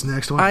on to this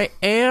next one? I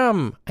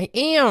am.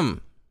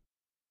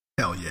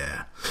 Hell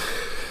yeah.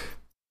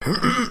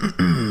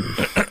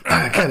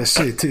 I gotta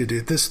say too,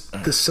 dude, this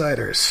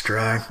cider is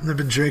strong. I've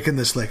been drinking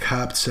this like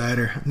hopped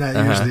cider. I'm not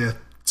usually a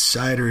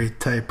cidery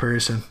type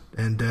person,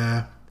 and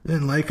I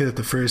didn't like it at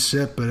the first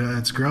sip, but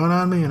it's growing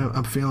on me, and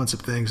I'm feeling some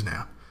things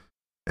now.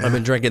 I've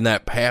been drinking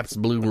that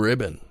Pabst Blue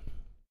Ribbon.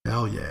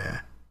 Hell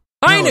yeah.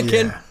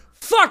 Heineken? Yeah.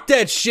 Fuck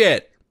that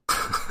shit!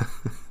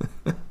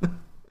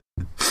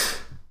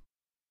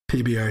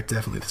 PBR,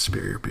 definitely the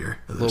superior beer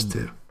of those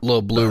two.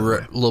 Little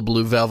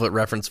blue velvet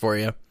reference for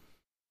you.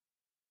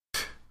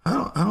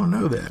 I don't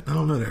know that. I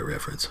don't know that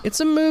reference. It's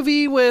a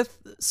movie with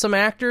some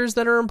actors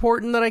that are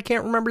important that I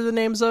can't remember the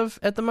names of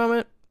at the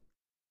moment.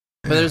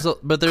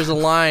 But there's a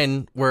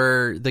line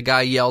where the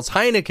guy yells,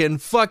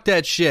 "Heineken, fuck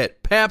that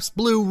shit. Pabst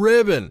Blue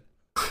Ribbon."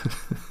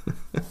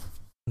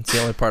 It's the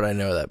only part I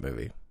know of that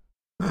movie.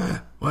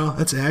 Well,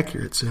 that's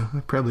accurate, so I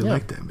probably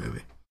like that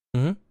movie.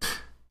 Mm-hmm.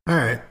 All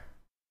right.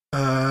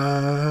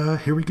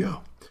 Here we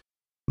go.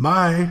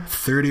 My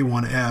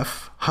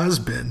 31F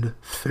husband,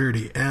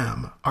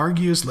 30M,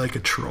 argues like a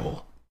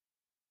troll.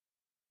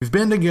 We've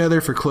been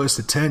together for close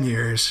to 10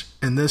 years,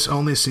 and this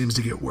only seems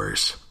to get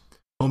worse.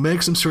 We'll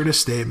make some sort of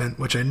statement,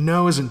 which I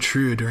know isn't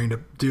true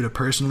due to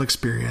personal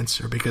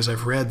experience or because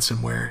I've read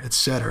somewhere,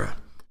 etc.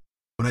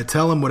 When I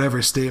tell him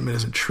whatever statement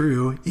isn't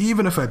true,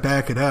 even if I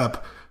back it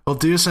up, he'll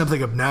do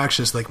something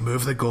obnoxious like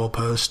move the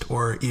goalpost,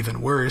 or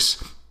even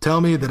worse, tell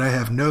me that I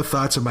have no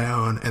thoughts of my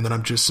own and that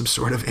I'm just some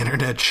sort of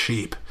internet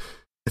sheep.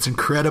 It's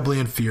incredibly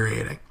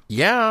infuriating.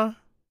 Yeah.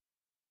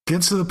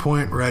 Gets to the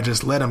point where I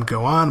just let him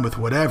go on with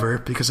whatever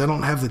because I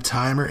don't have the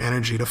time or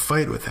energy to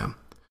fight with him.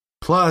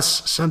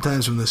 Plus,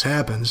 sometimes when this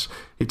happens,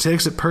 he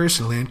takes it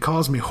personally and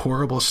calls me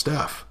horrible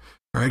stuff,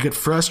 or I get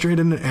frustrated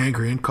and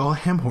angry and call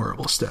him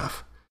horrible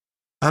stuff.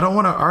 I don't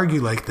want to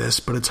argue like this,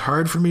 but it's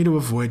hard for me to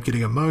avoid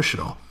getting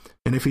emotional.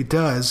 And if he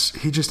does,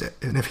 he just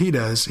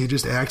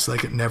acts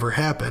like it never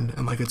happened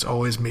and like it's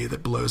always me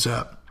that blows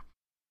up.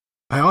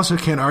 I also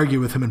can't argue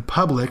with him in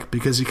public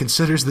because he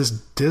considers this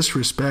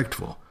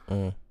disrespectful.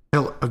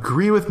 He'll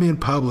agree with me in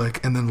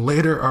public and then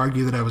later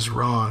argue that I was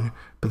wrong,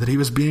 but that he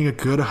was being a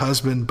good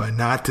husband by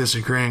not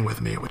disagreeing with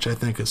me, which I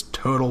think is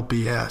total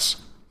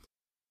BS.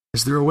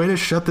 Is there a way to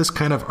shut this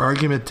kind of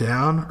argument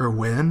down or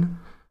win?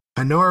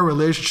 I know our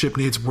relationship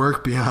needs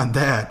work beyond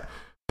that,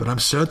 but I'm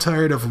so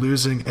tired of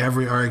losing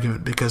every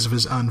argument because of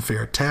his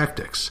unfair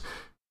tactics.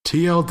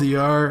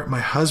 TLDR, my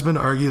husband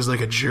argues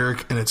like a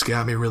jerk and it's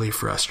got me really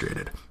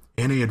frustrated.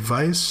 Any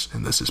advice?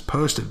 And this is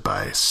posted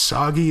by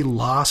Soggy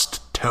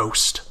Lost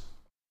Toast.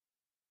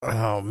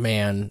 Oh,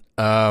 man.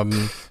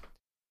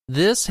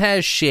 This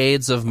has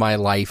shades of my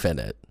life in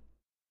it.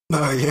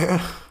 Oh,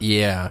 yeah?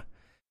 Yeah.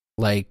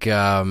 Like,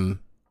 I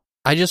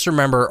just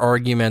remember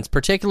arguments,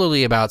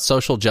 particularly about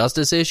social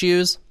justice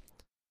issues.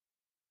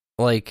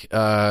 Like,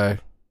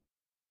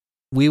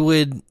 we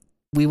would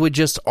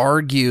just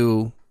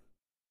argue,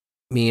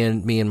 me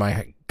and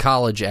my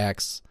college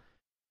ex,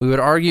 we would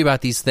argue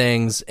about these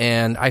things,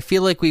 and I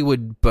feel like we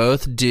would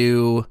both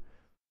use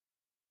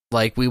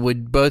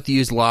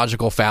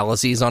logical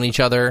fallacies on each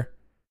other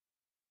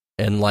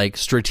and like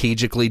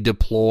strategically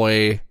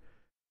deploy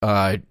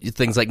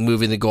things like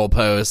moving the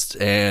goalpost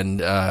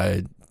and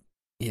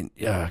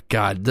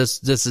God,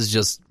 this is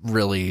just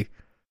really,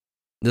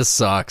 this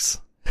sucks.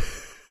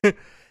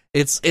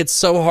 It's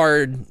so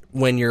hard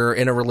when you're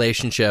in a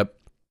relationship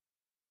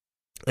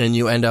and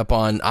you end up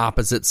on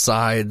opposite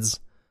sides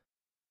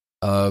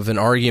of an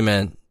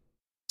argument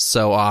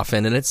so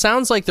often, and it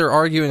sounds like they're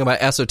arguing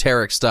about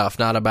esoteric stuff,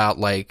 not about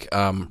like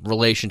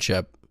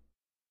relationship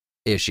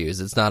issues.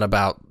 It's not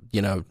about,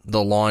 the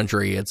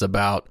laundry. It's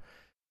about,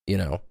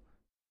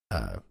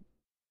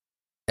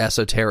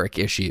 esoteric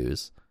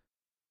issues.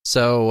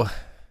 So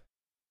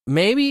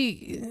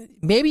maybe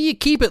you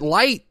keep it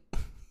light.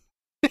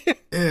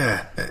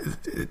 Yeah,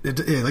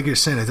 like you're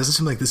saying, it doesn't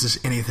seem like this is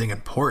anything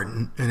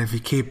important. And if you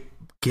keep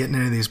getting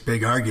into these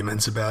big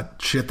arguments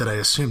about shit that I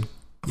assume,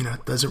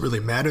 doesn't really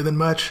matter that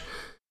much,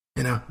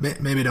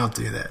 maybe don't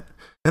do that.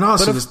 And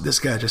also, this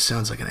guy just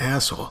sounds like an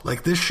asshole.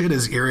 Like, this shit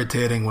is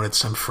irritating when it's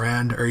some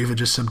friend or even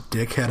just some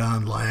dickhead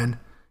online.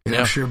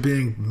 I'm sure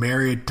being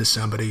married to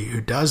somebody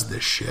who does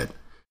this shit,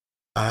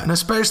 and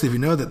especially if you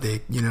know that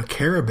they,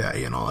 care about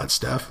you and all that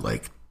stuff,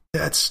 like,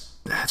 that's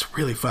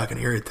really fucking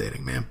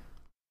irritating, man.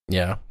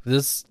 Yeah,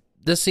 this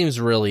seems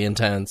really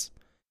intense.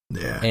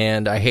 Yeah.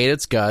 And I hate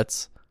its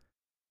guts.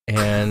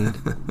 And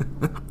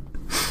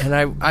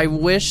I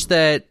wish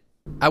that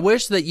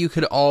you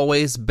could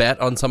always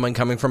bet on someone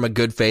coming from a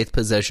good faith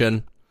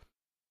position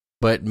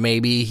but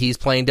maybe he's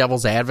playing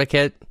devil's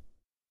advocate.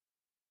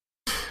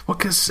 Well,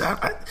 because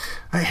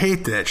I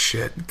hate that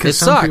shit. Because It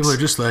some sucks. people are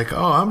just like,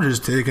 oh, I'm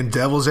just taking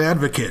devil's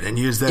advocate and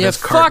use that as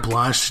carte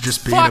blanche to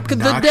just be an fuck the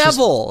obnoxious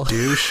devil.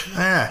 douche.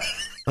 Yeah.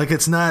 Like,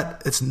 it's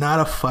not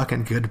a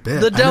fucking good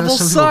bit. The devil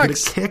some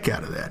sucks. People get a kick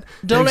out of that.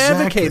 Don't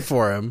advocate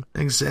for him.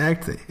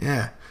 Exactly.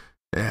 Yeah.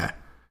 Yeah.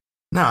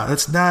 No,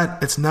 it's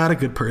not a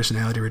good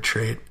personality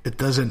trait.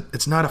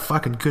 It's not a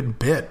fucking good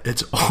bit.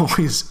 It's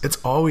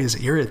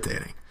always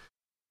irritating,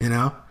 you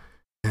know?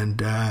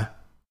 And,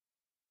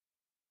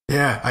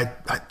 yeah,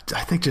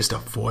 I think just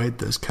avoid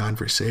those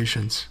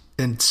conversations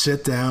and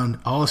sit down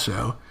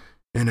also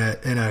in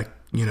a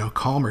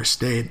calmer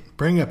state.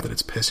 Bring up that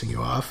it's pissing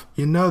you off.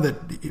 You know that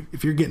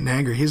if you're getting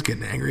angry, he's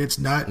getting angry. He's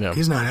not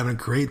having a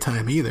great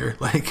time either.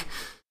 Like,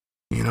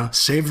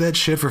 save that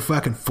shit for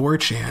fucking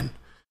 4chan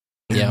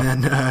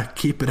and then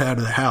keep it out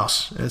of the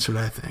house. That's what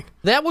I think.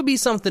 That would be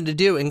something to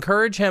do.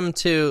 Encourage him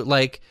to,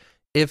 like,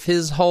 if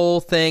his whole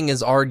thing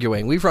is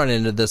arguing. We've run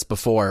into this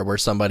before where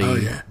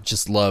somebody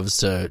just loves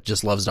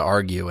to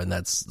argue, and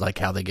that's like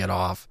how they get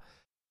off.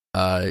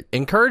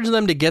 Encourage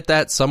them to get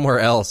that somewhere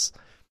else.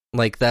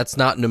 Like, that's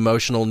not an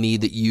emotional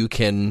need that you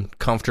can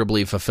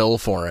comfortably fulfill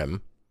for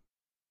him.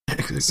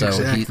 So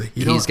exactly.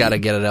 He's got to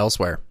get it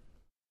elsewhere.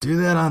 Do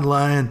that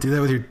online. Do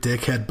that with your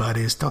dickhead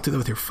buddies. Don't do that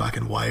with your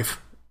fucking wife.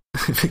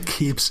 If it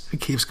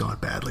keeps going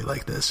badly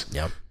like this.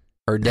 Yep.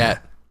 Or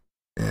debt.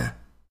 Yeah.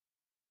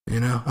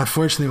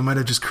 Unfortunately, we might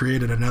have just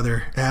created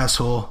another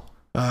asshole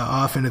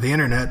off into the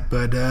internet,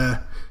 but,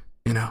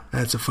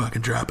 that's a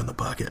fucking drop in the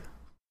bucket.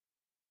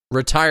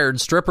 Retired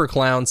stripper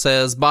clown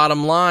says,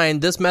 bottom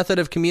line, this method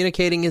of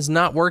communicating is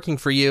not working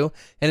for you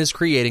and is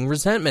creating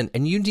resentment,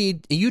 and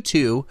you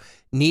two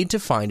need to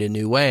find a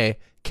new way.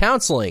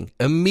 Counseling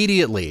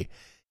immediately.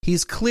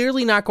 He's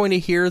clearly not going to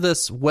hear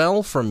this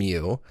well from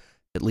you,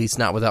 at least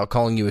not without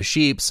calling you a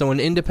sheep, so an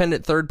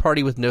independent third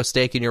party with no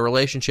stake in your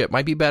relationship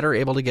might be better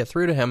able to get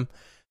through to him,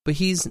 but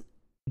he's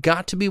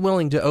got to be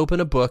willing to open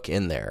a book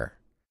in there.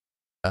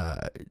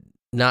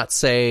 Not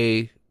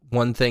say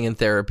one thing in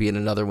therapy and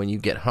another when you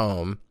get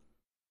home.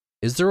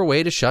 Is there a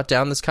way to shut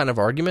down this kind of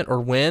argument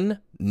or win?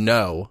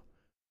 No.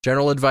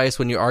 General advice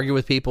when you argue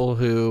with people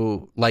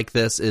who like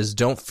this is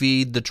don't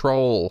feed the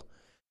troll.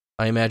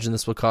 I imagine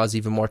this will cause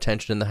even more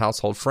tension in the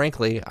household.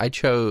 Frankly, I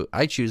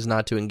choose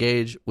not to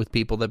engage with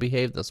people that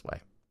behave this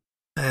way.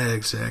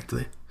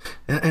 Exactly.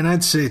 And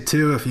I'd say,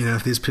 too,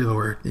 if these people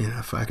were,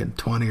 fucking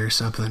 20 or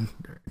something,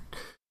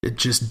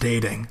 just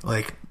dating,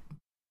 like,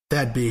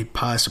 that'd be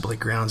possibly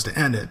grounds to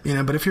end it.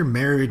 But if you're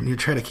married and you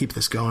try to keep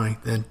this going,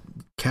 then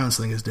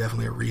counseling is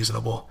definitely a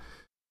reasonable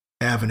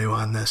avenue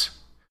on this.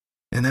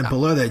 And then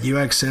below that,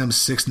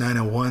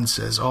 UXM6901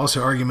 says,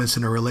 also arguments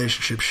in a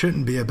relationship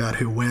shouldn't be about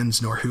who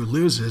wins nor who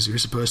loses. You're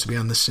supposed to be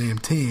on the same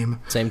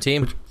team. Same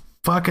team.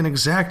 Fucking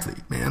exactly,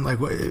 man. Like,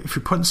 if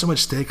you're putting so much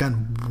stake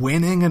on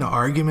winning an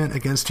argument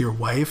against your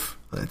wife,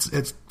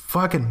 it's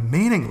fucking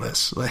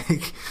meaningless.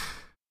 Like,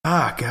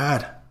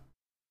 God.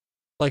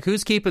 Like,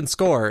 who's keeping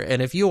score?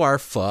 And if you are,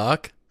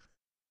 fuck.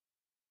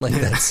 Like,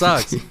 that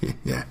sucks.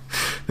 Yeah.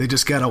 They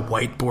just got a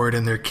whiteboard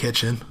in their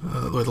kitchen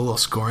with a little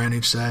score on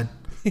each side.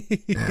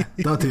 Yeah,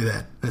 don't do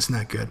that. That's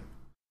not good.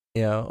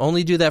 Yeah,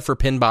 only do that for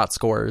Pinbot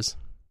scores.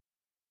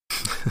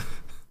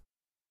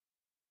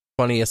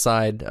 Funny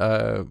aside,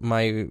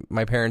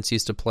 my parents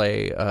used to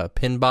play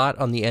Pinbot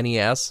on the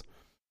NES,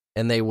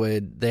 and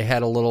they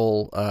had a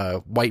little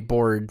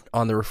whiteboard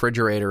on the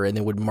refrigerator, and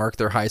they would mark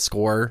their high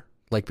score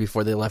like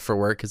before they left for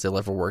work, because they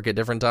left for work at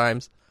different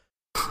times.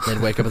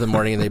 They'd wake up in the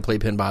morning and they'd play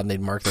Pinbot and they'd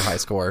mark their high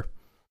score.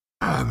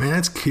 Ah, man,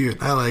 that's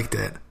cute. I like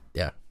that.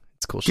 Yeah.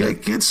 It's cool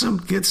shit. Get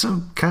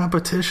some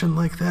competition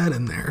like that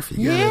in there. If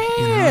you gotta,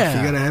 if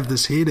you gotta have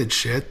this heated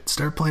shit,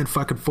 start playing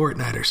fucking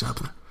Fortnite or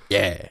something.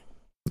 Yeah.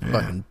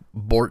 Fucking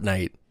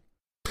Fortnite.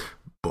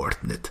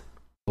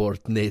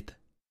 Fortnite.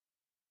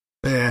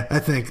 Yeah, I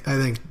think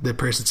the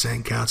person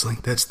saying counseling,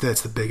 that's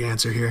the big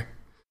answer here.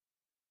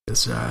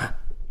 It's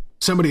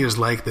somebody who's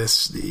like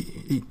this,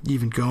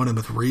 even going in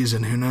with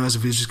reason, who knows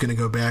if he's just gonna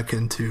go back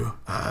into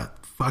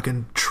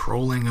fucking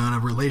trolling on a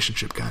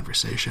relationship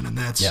conversation, and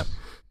that's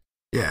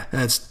yeah,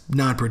 that's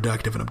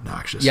non-productive and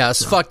obnoxious. Yeah,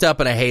 it's fucked up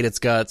and I hate its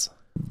guts.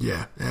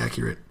 Yeah,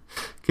 accurate.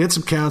 Get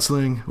some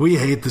counseling. We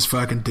hate this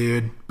fucking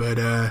dude, but,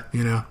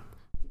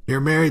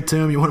 you're married to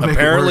him, you want to make it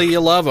work. Apparently you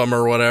love him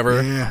or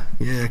whatever. Yeah,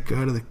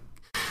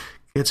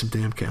 get some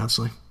damn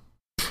counseling.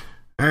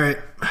 All right,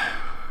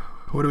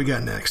 what do we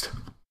got next?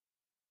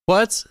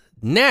 What's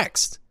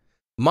next?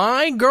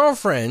 My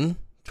girlfriend,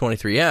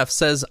 23F,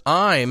 says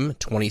I'm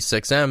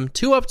 26M,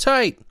 too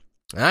uptight.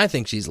 I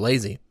think she's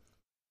lazy.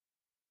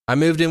 I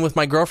moved in with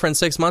my girlfriend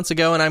 6 months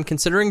ago, and I'm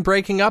considering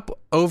breaking up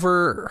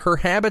over her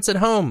habits at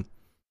home.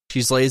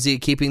 She's lazy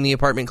at keeping the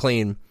apartment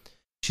clean.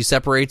 She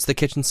separates the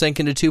kitchen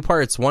sink into two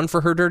parts, one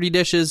for her dirty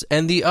dishes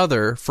and the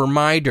other for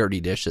my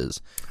dirty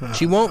dishes.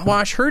 She won't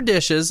wash her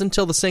dishes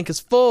until the sink is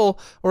full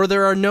or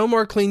there are no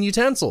more clean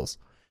utensils.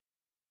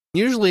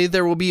 Usually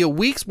there will be a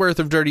week's worth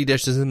of dirty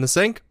dishes in the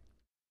sink.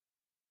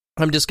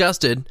 I'm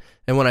disgusted,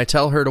 and when I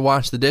tell her to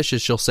wash the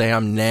dishes, she'll say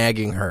I'm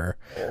nagging her.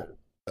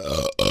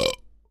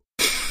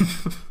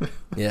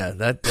 Yeah,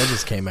 that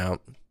just came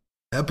out.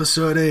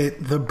 Episode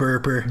 8, the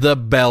burper. The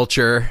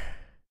belcher.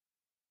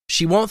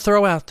 She won't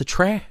throw out the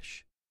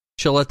trash.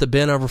 She'll let the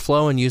bin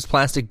overflow and use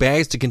plastic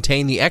bags to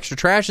contain the extra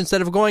trash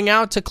instead of going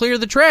out to clear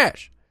the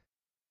trash.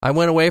 I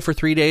went away for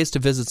 3 days to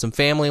visit some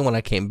family. When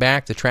I came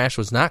back, the trash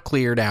was not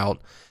cleared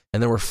out,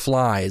 and there were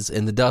flies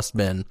in the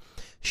dustbin.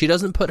 She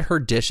doesn't put her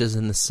dishes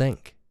in the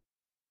sink.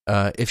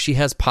 If she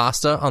has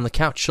pasta on the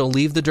couch, she'll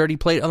leave the dirty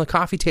plate on the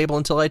coffee table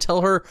until I tell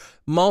her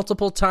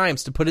multiple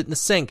times to put it in the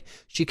sink.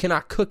 She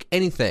cannot cook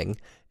anything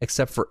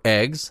except for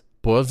eggs,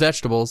 boiled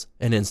vegetables,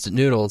 and instant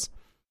noodles.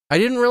 I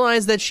didn't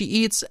realize that she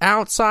eats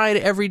outside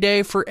every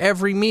day for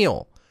every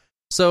meal.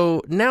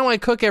 So now I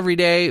cook every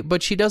day,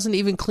 but she doesn't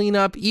even clean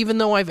up, even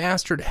though I've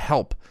asked her to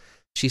help.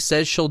 She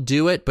says she'll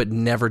do it, but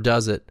never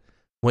does it.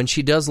 When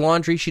she does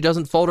laundry, she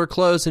doesn't fold her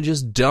clothes and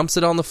just dumps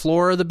it on the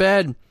floor of the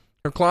bed.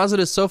 Her closet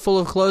is so full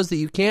of clothes that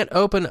you can't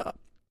open up.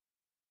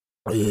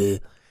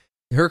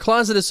 Her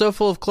closet is so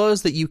full of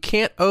clothes that you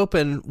can't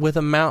open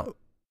without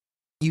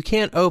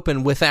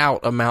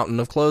a mountain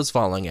of clothes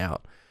falling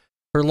out.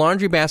 Her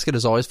laundry basket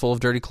is always full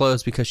of dirty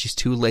clothes because she's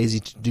too lazy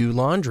to do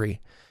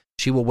laundry.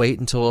 She will wait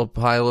until a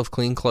pile of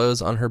clean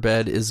clothes on her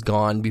bed is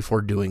gone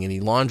before doing any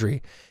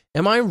laundry.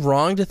 Am I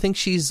wrong to think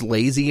she's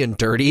lazy and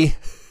dirty?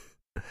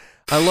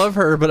 I love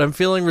her, but I'm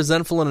feeling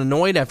resentful and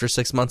annoyed after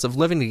 6 months of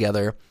living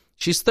together.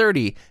 She's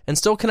 30 and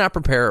still cannot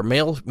prepare a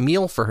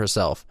meal for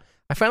herself.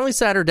 I finally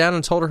sat her down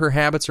and told her her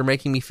habits are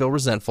making me feel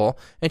resentful,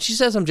 and she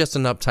says I'm just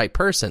an uptight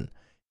person.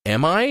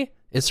 Am I?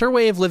 Is her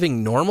way of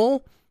living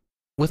normal?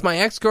 With my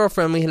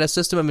ex-girlfriend, we had a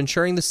system of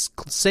ensuring the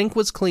sink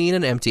was clean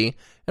and empty,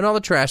 and all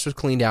the trash was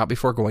cleaned out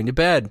before going to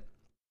bed.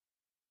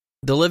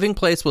 The living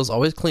place was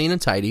always clean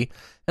and tidy,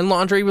 and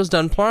laundry was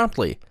done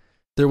promptly.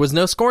 There was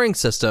no scoring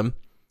system.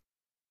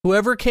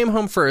 Whoever came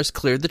home first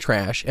cleared the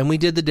trash, and we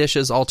did the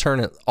dishes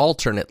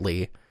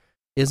alternately.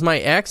 Is my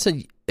ex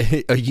a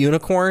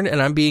unicorn,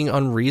 and I'm being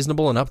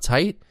unreasonable and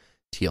uptight?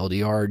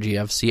 TLDR,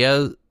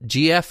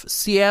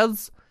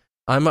 GFCS.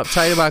 I'm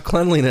uptight about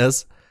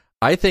cleanliness.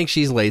 I think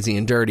she's lazy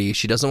and dirty.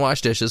 She doesn't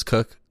wash dishes,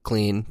 cook,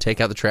 clean,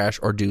 take out the trash,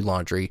 or do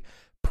laundry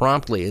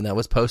promptly. And that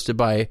was posted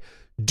by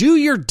Do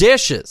Your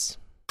Dishes.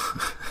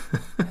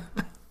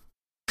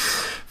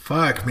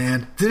 Fuck,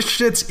 man. This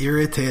shit's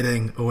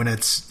irritating when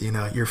it's,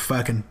 your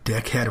fucking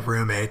dickhead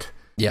roommate.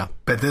 Yeah.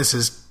 But this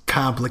is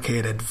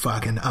complicated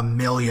fucking a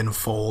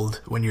millionfold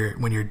when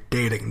you're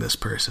dating this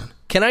person.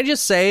 Can I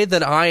just say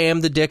that I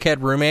am the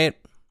dickhead roommate?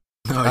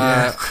 Oh,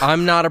 yeah.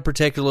 I'm not a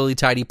particularly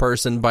tidy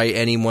person by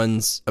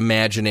anyone's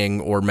imagining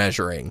or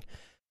measuring.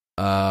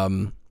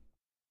 So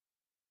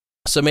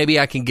maybe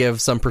I can give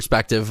some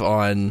perspective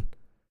on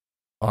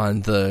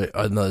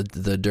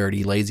the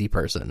dirty, lazy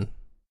person.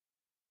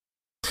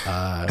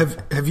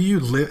 Have you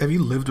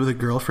lived with a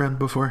girlfriend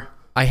before?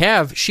 I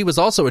have. She was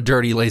also a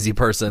dirty, lazy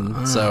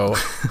person. So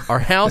our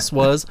house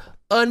was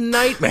a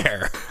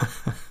nightmare.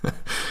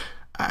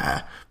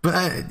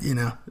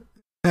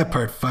 That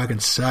part fucking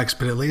sucks,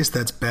 but at least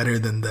that's better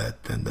than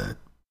the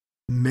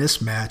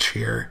mismatch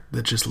here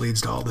that just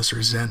leads to all this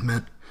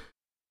resentment.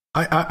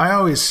 I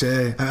always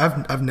say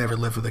I've never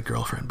lived with a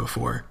girlfriend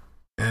before,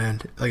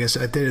 and like I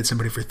said, I dated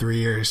somebody for 3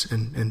 years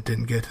and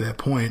didn't get to that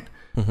point.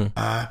 Mm-hmm.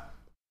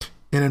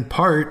 And in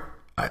part,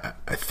 I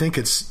think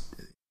it's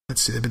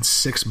been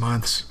 6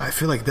 months. I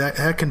feel like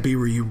that can be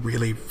where you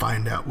really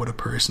find out what a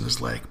person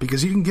is like,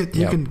 because you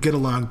can get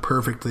along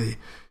perfectly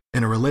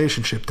in a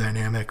relationship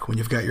dynamic when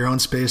you've got your own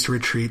space to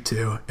retreat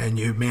to and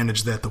you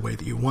manage that the way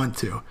that you want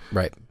to.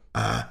 Right.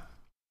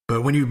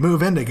 But when you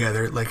move in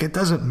together, like, it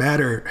doesn't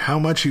matter how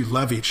much you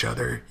love each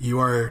other. You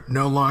are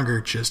no longer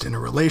just in a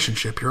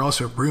relationship. You're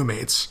also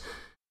roommates.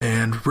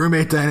 And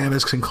roommate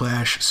dynamics can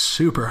clash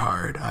super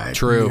hard. I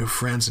knew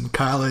friends in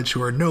college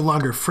who are no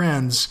longer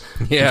friends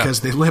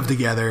because they lived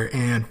together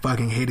and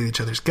fucking hated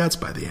each other's guts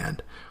by the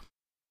end.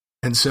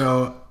 And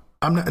so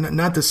I'm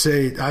not to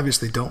say,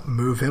 obviously, don't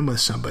move in with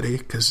somebody,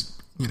 because,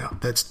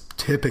 that's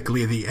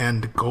typically the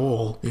end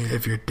goal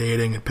if you're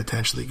dating and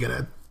potentially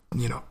gonna,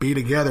 be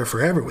together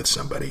forever with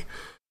somebody.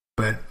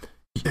 But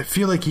I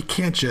feel like you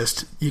can't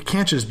just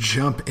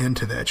jump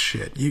into that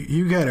shit.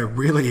 You gotta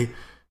really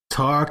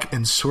talk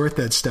and sort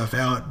that stuff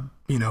out,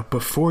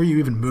 before you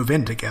even move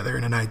in together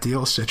in an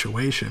ideal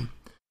situation,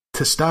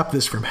 to stop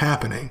this from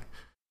happening.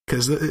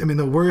 Because,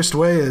 the worst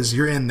way is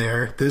you're in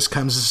there, this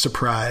comes as a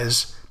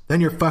surprise, then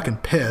you're fucking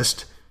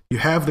pissed, you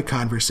have the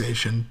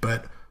conversation,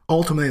 but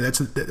ultimately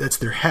that's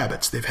their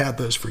habits. They've had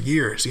those for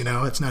years,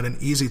 it's not an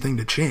easy thing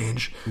to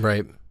change.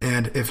 Right.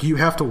 And if you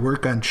have to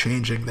work on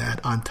changing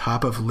that on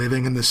top of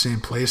living in the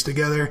same place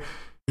together,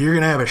 you're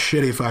going to have a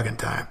shitty fucking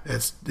time.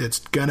 It's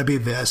going to be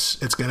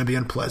it's going to be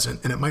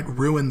unpleasant, and it might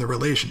ruin the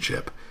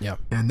relationship. Yeah.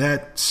 And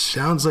that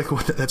sounds like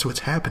that's what's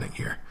happening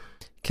here.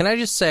 Can I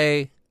just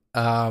say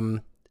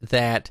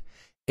that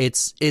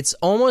it's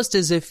almost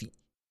as if,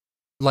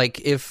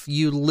 like, if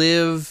you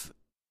live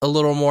a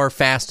little more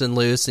fast and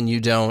loose and you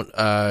don't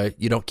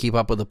keep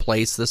up with the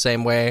place the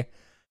same way,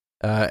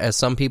 as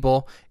some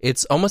people.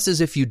 It's almost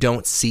as if you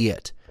don't see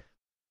it.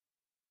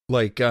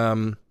 Like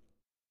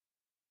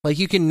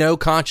you can know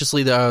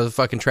consciously that the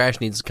fucking trash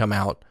needs to come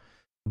out,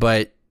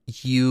 but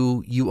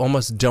you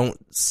almost don't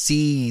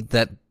see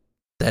that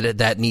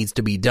needs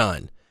to be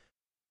done.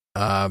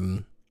 Yeah,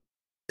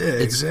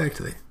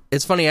 exactly.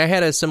 It's funny. I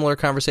had a similar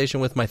conversation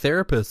with my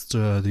therapist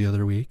the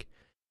other week,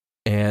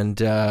 and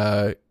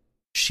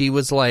she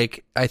was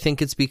like, I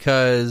think it's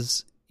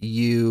because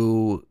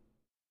you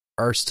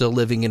are still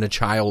living in a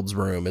child's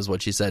room, is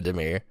what she said to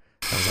me.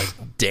 I was like,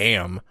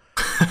 damn.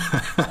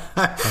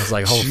 I was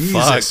like, oh,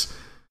 Jesus. fuck.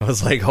 I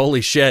was like,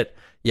 holy shit.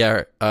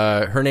 Yeah,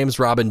 her name's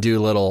Robin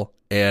Doolittle,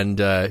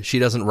 and she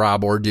doesn't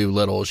rob or do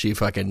little. She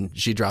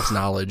drops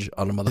knowledge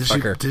on a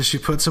motherfucker. Did she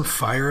put some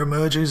fire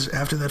emojis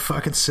after that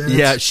fucking sentence?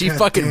 Yeah, she God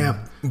fucking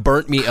damn.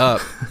 burnt me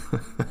up.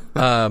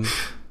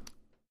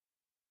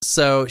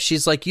 So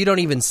she's like, you don't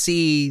even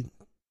see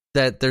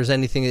that there's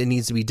anything that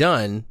needs to be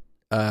done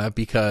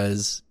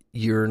because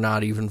you're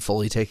not even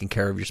fully taking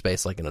care of your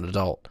space like an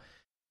adult.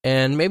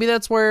 And maybe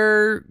that's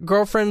where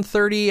girlfriend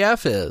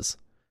 30F is.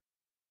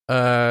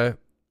 No,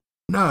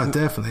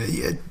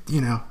 definitely.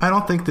 I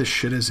don't think this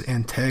shit is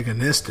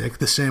antagonistic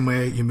the same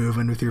way you move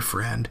in with your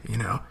friend,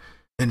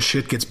 and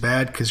shit gets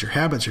bad because your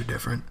habits are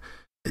different.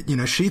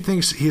 She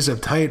thinks he's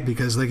uptight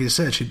because, like you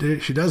said,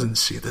 she doesn't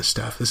see this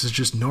stuff. This is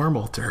just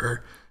normal to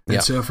her.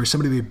 And so for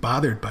somebody to be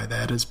bothered by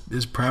that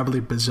is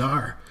probably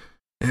bizarre.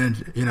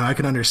 And, I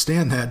can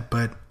understand that,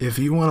 but if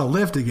you want to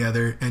live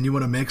together and you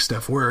want to make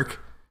stuff work,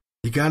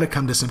 you got to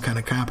come to some kind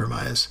of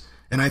compromise.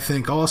 And I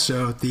think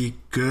also the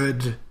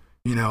good,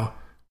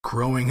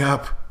 growing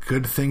up,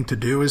 good thing to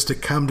do is to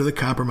come to the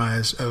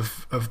compromise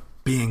of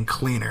being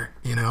cleaner,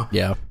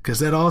 Yeah. Because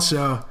that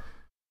also,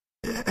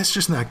 it's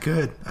just not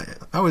good.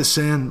 I was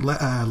saying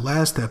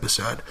last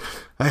episode,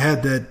 I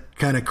had that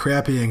kind of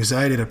crappy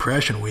anxiety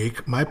depression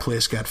week. My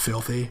place got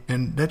filthy,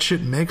 and that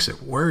shit makes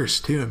it worse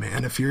too,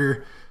 man. If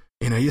you're,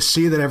 you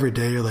see that every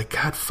day, you're like,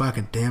 God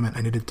fucking damn it,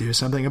 I need to do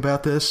something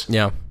about this.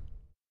 Yeah.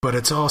 But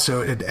it's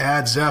also, it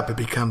adds up. It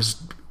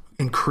becomes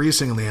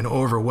increasingly an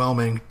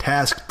overwhelming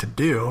task to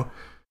do.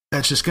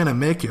 That's just going to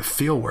make you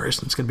feel worse.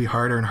 And it's going to be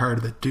harder and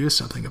harder to do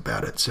something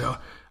about it. So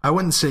I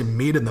wouldn't say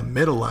meet in the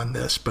middle on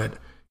this, but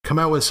come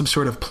out with some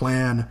sort of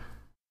plan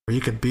where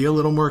you could be a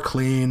little more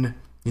clean,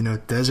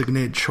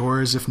 designate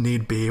chores if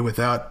need be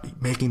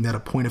without making that a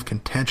point of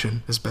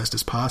contention as best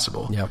as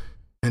possible. Yeah.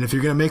 And if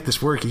you're going to make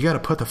this work, you got to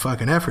put the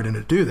fucking effort in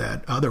to do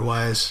that.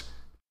 Otherwise,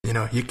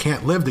 you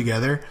can't live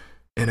together.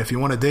 And if you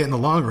want to date in the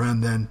long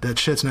run, then that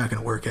shit's not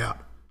going to work out.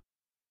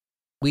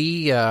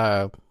 We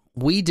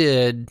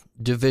did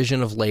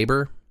division of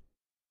labor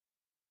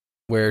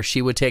where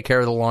she would take care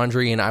of the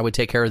laundry and I would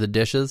take care of the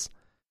dishes.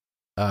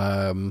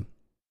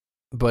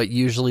 But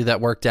usually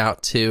that worked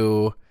out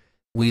to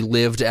we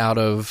lived out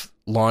of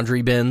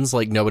laundry bins,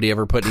 like nobody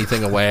ever put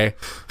anything away.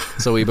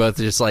 So we both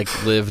just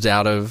lived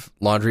out of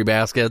laundry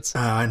baskets.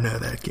 I know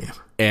that game.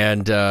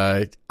 And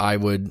I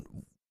would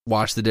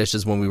wash the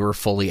dishes when we were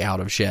fully out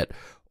of shit.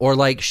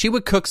 Or she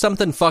would cook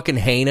something fucking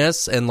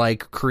heinous and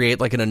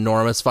create an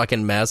enormous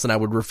fucking mess, and I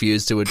would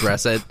refuse to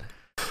address it.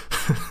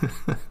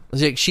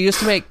 She used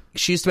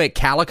to make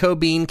calico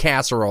bean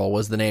casserole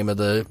was the name of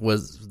the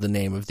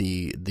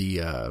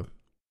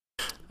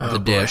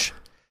dish.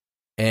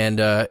 And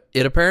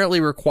it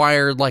apparently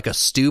required a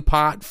stew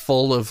pot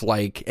full of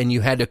and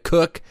you had to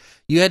cook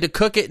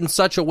it in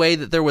such a way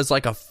that there was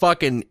a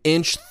fucking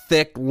inch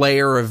thick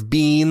layer of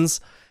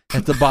beans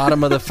at the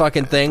bottom of the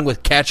fucking thing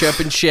with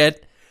ketchup and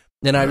shit.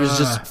 And I was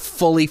just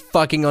fully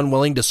fucking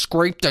unwilling to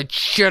scrape that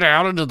shit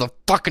out into the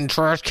fucking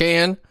trash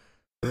can.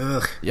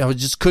 Ugh. I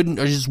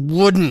just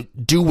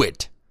wouldn't do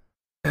it.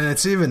 And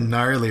it's even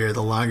gnarlier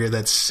the longer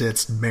that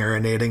sits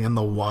marinating in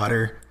the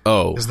water.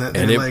 Oh. Because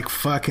they're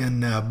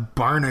fucking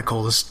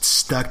barnacles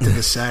stuck to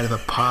the side of the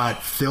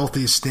pot.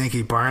 Filthy,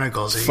 stinky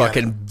barnacles.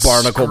 Fucking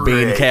barnacle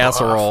bean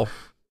casserole.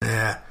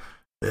 Yeah.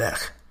 Ugh.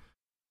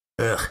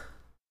 Ugh.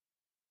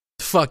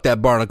 Fuck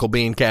that barnacle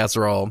bean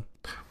casserole.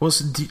 Well,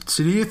 so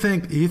do you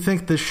think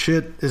this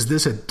shit, is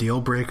this a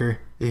deal breaker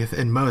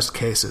in most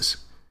cases?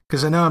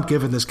 Because I know I'm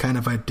given this kind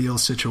of ideal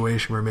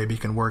situation where maybe you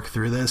can work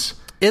through this.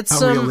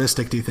 How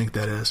realistic do you think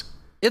that is?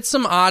 It's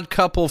some odd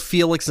couple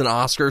Felix and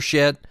Oscar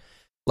shit.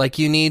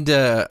 You need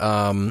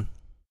to,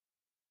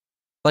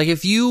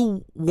 if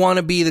you want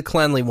to be the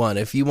cleanly one,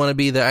 if you want to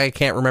be I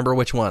can't remember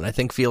which one. I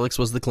think Felix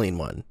was the clean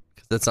one.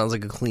 Because that sounds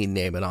like a clean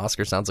name, and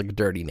Oscar sounds like a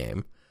dirty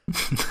name.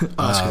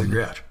 Oscar the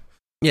Grouch.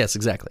 Yes,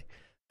 exactly.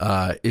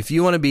 If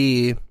you want to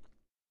be,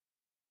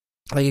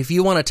 if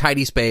you want a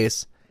tidy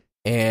space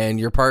and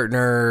your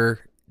partner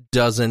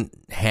doesn't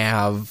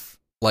have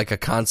a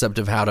concept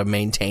of how to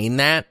maintain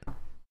that,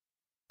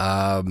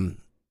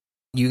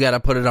 you got to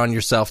put it on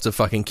yourself to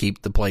fucking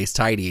keep the place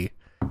tidy.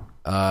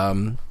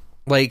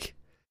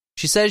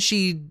 She says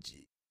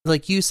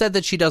you said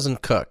that she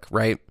doesn't cook,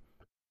 right?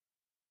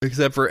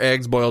 Except for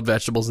eggs, boiled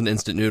vegetables, and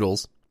instant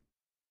noodles.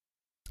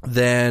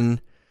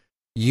 Then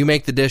you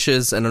make the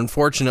dishes, and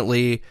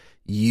unfortunately,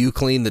 you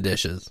clean the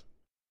dishes.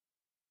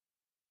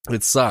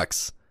 It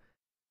sucks.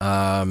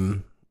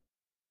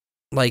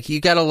 Like, you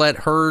gotta let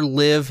her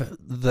live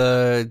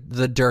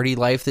the dirty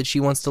life that she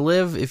wants to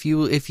live. If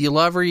you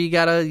love her, you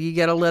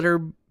gotta let her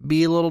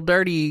be a little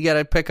dirty. You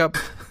gotta pick up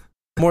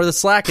more of the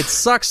slack. It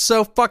sucks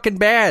so fucking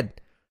bad.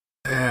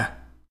 Yeah.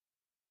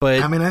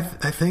 But I mean, I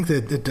think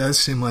that it does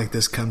seem like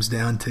this comes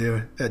down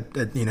to,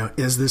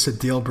 is this a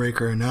deal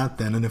breaker or not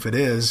then? And if it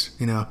is,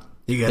 you got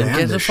to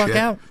end this shit.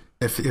 Out.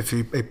 If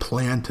a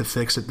plan to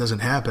fix it doesn't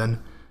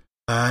happen,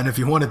 and if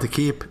you wanted to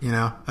keep,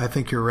 I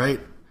think you're right.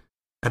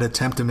 I'd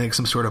attempt to make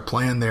some sort of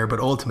plan there, but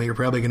ultimately you're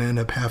probably going to end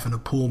up having to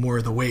pull more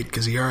of the weight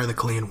because you are the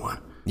clean one.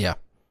 Yeah.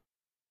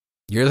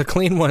 You're the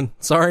clean one.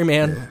 Sorry,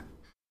 man. Yeah.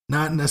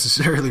 Not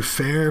necessarily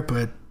fair,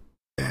 but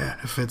yeah,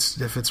 if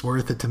it's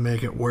worth it to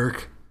make it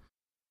work,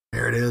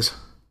 there it is.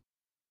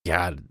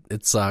 God,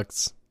 it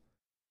sucks.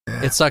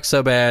 Yeah. It sucks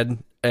so bad,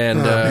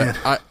 and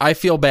I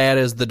feel bad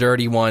as the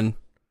dirty one.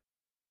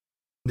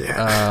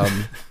 Yeah,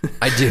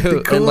 I do. It'd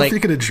be cool and if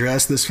you could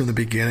address this from the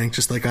beginning,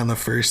 just like on the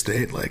first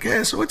date. Like,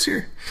 hey, so what's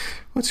your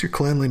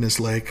cleanliness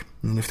like?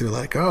 And if they're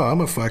like, oh,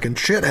 I'm a fucking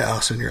shit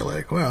house, and you're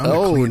like, well, I'm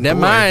a clean never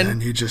boy, mind.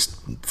 and you just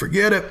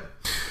forget it.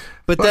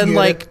 But then,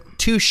 like,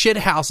 two shit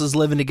houses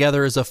living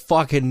together is a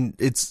fucking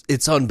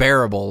it's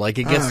unbearable. Like,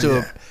 it gets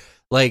to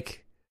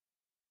like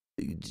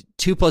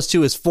 2 +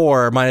 2 is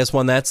 4 -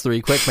 1. That's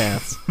 3. Quick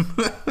maths.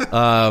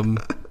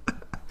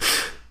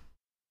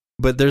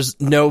 But there's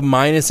no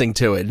minusing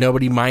to it.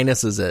 Nobody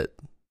minuses it.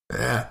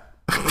 Yeah.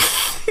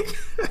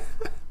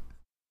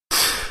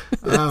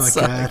 Oh my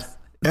God.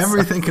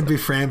 Everything can be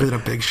framed in a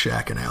Big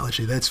Shack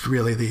analogy. That's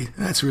really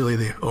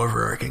the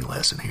overarching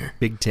lesson here.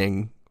 Big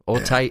ting.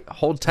 Hold tight,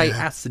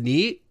 ass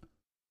neat.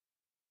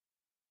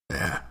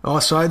 Yeah.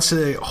 Also, I'd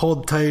say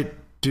hold tight,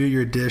 do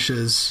your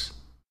dishes.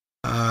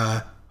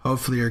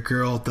 Hopefully your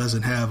girl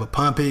doesn't have a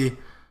pumpy,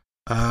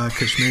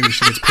 because maybe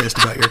she gets pissed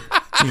about your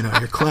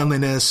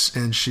cleanliness,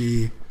 and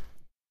she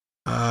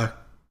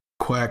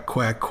quack,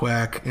 quack,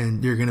 quack,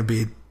 and you're going to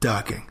be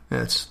ducking.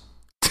 That's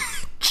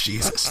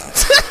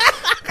Jesus.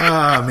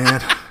 Oh,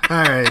 man.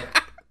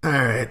 All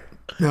right.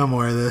 No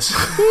more of this.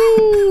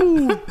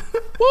 Woo!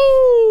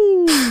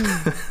 Woo!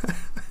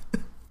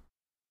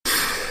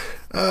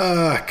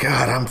 Oh,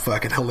 God, I'm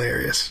fucking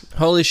hilarious.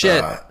 Holy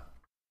shit.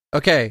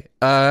 Okay.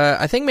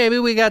 I think maybe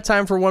we got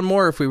time for one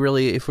more if we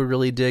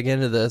really dig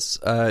into this.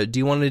 Do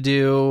you want to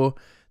do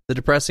the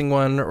depressing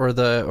one or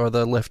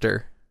the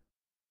lifter?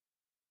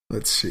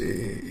 Let's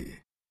see.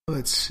 I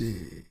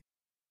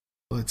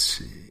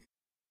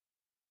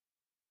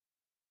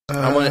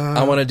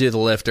want to do the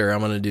lifter. I'm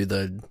going to do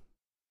the.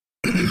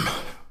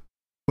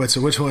 Wait, so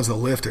which one's the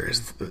lifter?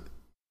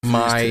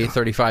 My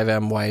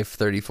 35M wife,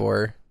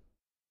 34.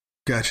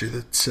 Got you.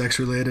 The sex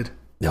related?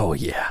 Oh,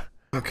 yeah.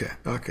 Okay.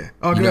 I'll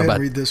go ahead and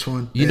read this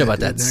one. You know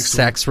about that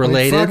sex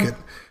related? I mean, fuck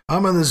it.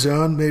 I'm on the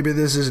zone. Maybe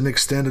this is an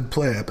extended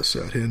play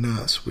episode. Who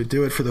knows? We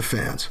do it for the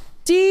fans.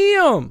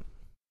 Damn.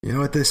 You know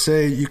what they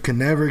say? You can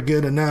never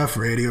get enough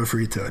Radio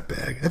Free Tote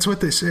Bag. That's what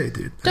they say,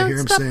 dude. I hear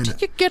them saying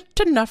it. You get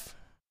enough.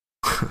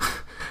 All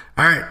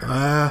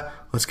right.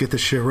 Let's get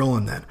this shit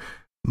rolling then.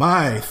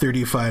 My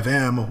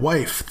 35M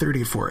wife,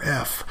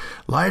 34F,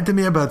 lied to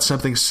me about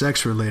something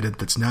sex-related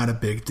that's not a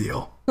big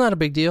deal. Not a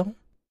big deal.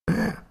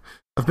 Yeah.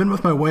 I've been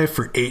with my wife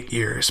for 8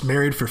 years,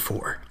 married for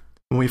 4.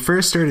 When we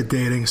first started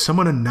dating,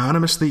 someone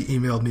anonymously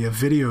emailed me a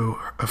video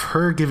of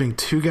her giving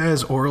 2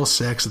 guys oral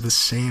sex at the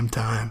same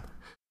time.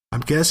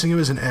 I'm guessing it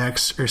was an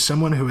ex or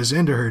someone who was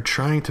into her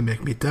trying to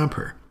make me dump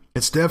her.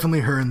 It's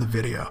definitely her in the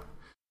video.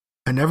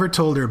 I never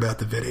told her about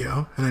the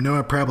video, and I know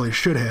I probably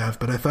should have,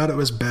 but I thought it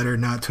was better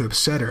not to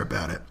upset her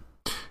about it.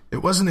 It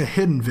wasn't a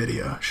hidden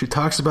video. She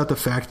talks about the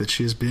fact that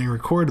she is being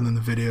recorded in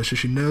the video, so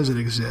she knows it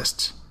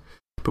exists.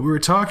 But we were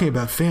talking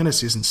about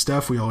fantasies and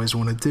stuff we always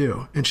want to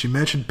do, and she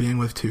mentioned being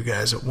with 2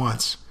 guys at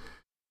once.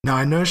 Now,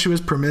 I know she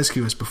was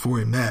promiscuous before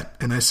we met,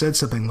 and I said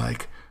something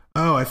like,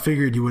 oh, I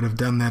figured you would have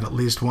done that at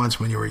least once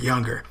when you were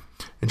younger.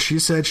 And she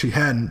said she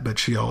hadn't, but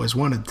she always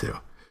wanted to.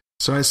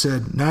 So I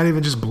said, not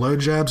even just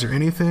blowjobs or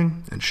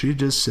anything? And she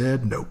just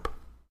said nope.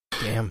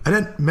 Damn. I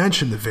didn't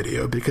mention the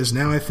video because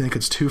now I think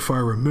it's too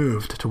far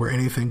removed to where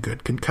anything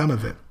good can come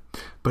of it.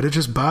 But it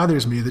just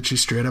bothers me that she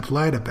straight up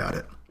lied about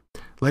it.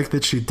 Like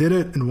that she did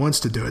it and wants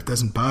to do it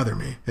doesn't bother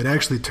me. It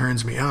actually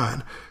turns me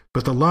on.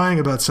 But the lying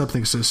about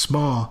something so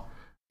small,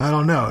 I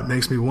don't know, it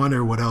makes me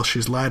wonder what else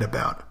she's lied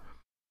about.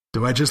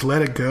 Do I just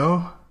let it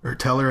go? Or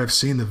tell her I've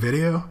seen the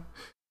video?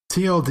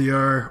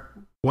 TLDR,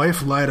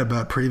 wife lied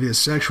about previous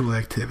sexual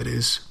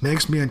activities.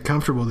 Makes me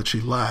uncomfortable that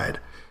she lied.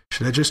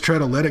 Should I just try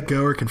to let it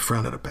go or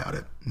confront it about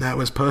it? And that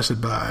was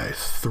posted by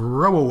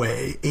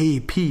Throwaway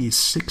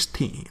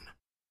AP16.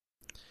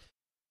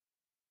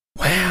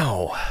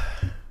 Wow.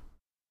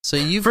 So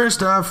you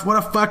First off, what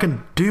a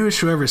fucking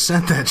douche whoever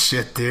sent that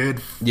shit,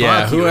 dude.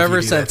 Yeah, Fuck you whoever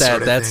if you do sent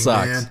sort of that thing,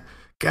 sucks. Man.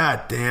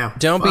 God damn.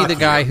 Don't be Fuck the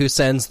guy you. who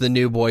sends the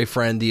new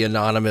boyfriend the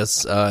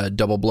anonymous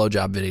double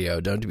blowjob video.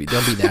 Don't be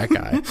that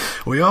guy.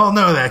 We all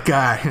know that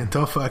guy.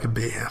 Don't fucking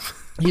be him.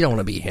 You don't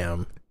want to be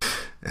him.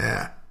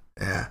 Yeah.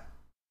 I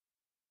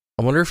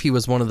wonder if he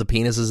was one of the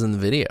penises in the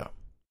video.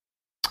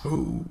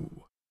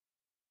 Ooh.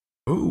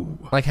 Ooh.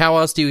 Like, how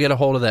else do you get a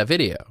hold of that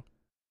video?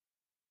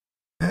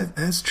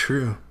 That's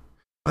true.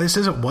 Well, he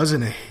says it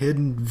wasn't a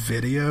hidden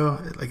video.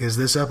 Like, is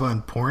this up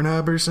on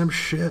Pornhub or some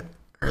shit?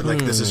 Or, like,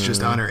 this is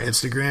just on her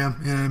Instagram?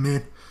 You know what I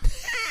mean?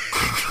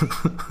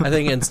 I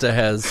think Insta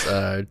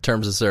has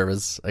terms of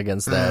service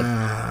against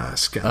that.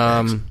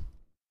 Scumbags.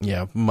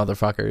 Yeah,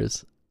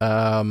 motherfuckers.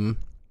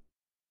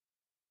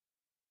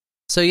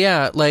 So,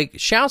 yeah, like,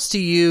 shouts to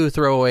you,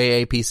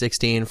 Throwaway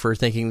AP16, for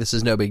thinking this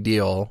is no big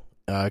deal.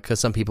 Because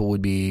some people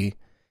would be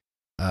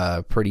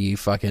pretty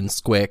fucking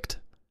squicked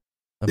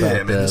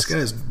about this. This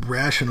guy's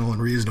rational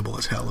and reasonable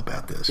as hell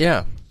about this.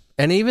 Yeah,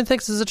 and he even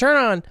thinks it's a turn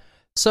on.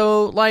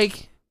 So,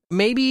 like,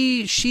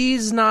 maybe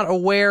she's not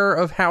aware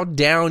of how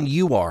down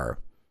you are.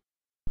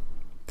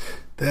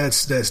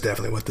 That's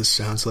definitely what this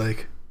sounds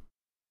like.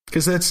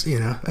 Because that's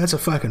a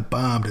fucking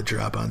bomb to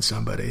drop on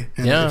somebody.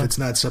 And if it's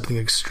not something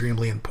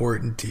extremely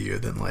important to you,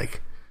 then,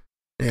 like,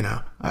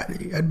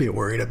 I'd be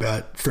worried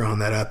about throwing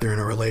that out there in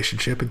a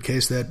relationship in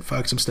case that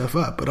fucks some stuff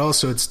up. But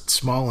also, it's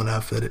small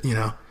enough that,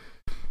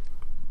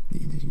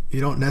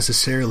 you don't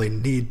necessarily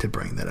need to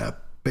bring that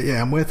up. But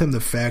yeah, I'm with him. The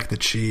fact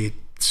that she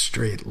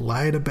straight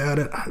lied about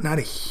it, not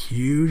a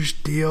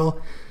huge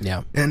deal.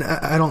 Yeah. And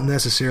I don't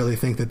necessarily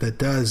think that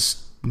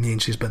does mean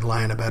she's been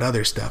lying about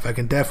other stuff. I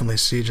can definitely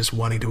see just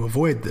wanting to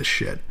avoid this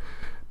shit.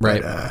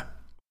 Right. But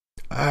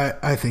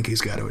I think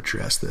he's got to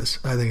address this.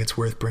 I think it's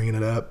worth bringing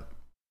it up.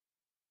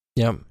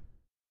 Yep.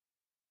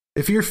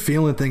 If you're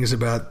feeling things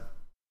about,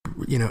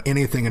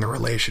 anything in a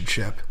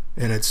relationship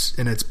and it's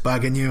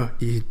bugging you,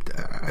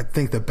 I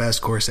think the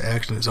best course of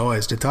action is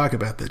always to talk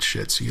about that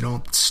shit so you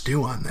don't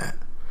stew on that.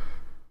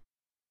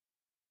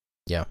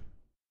 Yeah.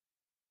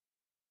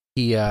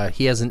 He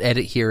has an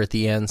edit here at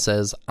the end,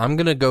 says, I'm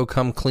going to go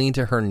come clean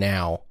to her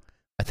now.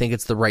 I think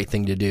it's the right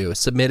thing to do.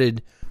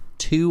 Submitted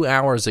 2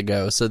 hours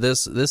ago, so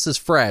this is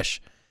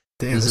fresh.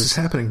 Damn, this is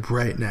happening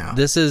right now.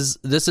 This is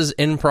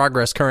in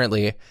progress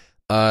currently.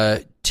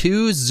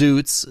 Two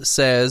Zoots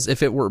says,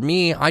 if it were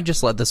me, I'd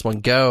just let this one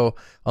go.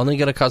 Only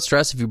gonna cause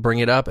stress if you bring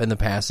it up, and the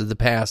past is the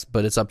past,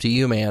 but it's up to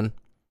you, man.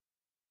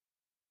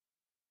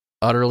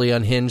 Utterly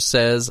Unhinged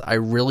says, I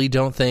really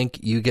don't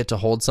think you get to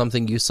hold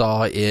something you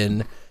saw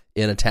in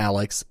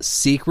italics,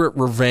 secret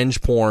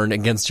revenge porn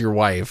against your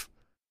wife.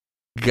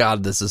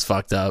 God, this is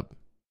fucked up.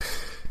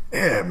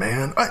 Yeah,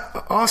 man.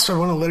 I also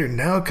want to let her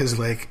know, because,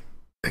 like,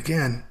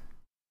 again,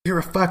 you're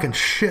a fucking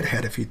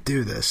shithead if you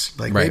do this.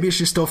 Like, right. Maybe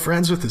she's still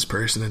friends with this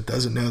person and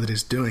doesn't know that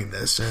he's doing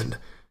this, and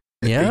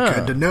it'd be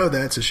good to know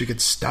that so she could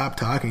stop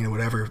talking to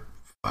whatever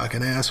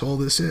fucking asshole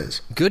this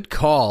is. Good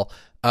call.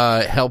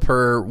 Help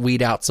her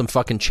weed out some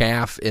fucking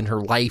chaff in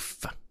her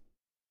life.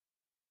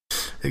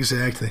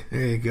 Exactly.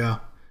 There you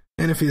go.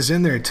 And if he's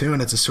in there too,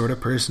 and it's a sort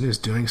of person who's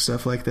doing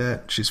stuff like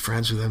that, she's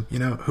friends with him,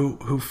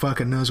 who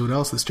fucking knows what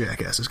else this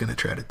jackass is going to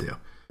try to do.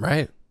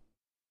 Right.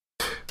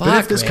 But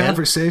if this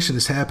conversation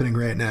is happening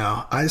right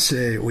now, I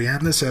say we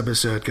end this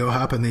episode, go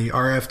hop in the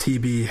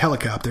RFTB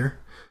helicopter,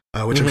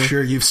 which I'm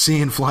sure you've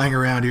seen flying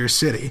around your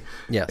city.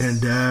 Yes.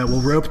 And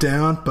we'll rope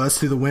down, buzz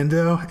through the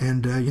window,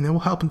 and, we'll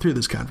help him through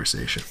this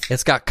conversation.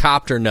 It's got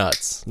copter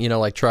nuts.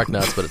 Like truck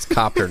nuts, but it's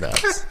copter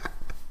nuts.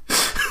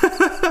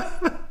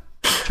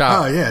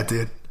 Oh, yeah,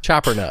 dude.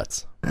 Chopper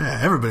nuts. Yeah,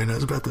 everybody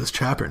knows about those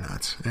chopper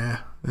nuts. Yeah,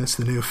 that's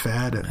the new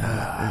fad in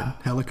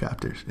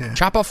helicopters. Yeah.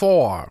 Chopper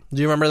 4.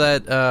 Do you remember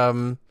that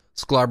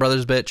Sklar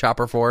Brothers bit,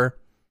 Chopper 4?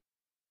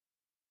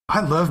 I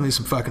love me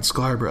some fucking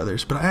Sklar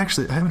Brothers, but I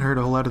haven't heard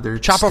a whole lot of their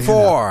Chopper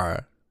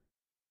 4.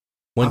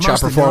 When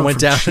Chopper 4 went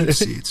down,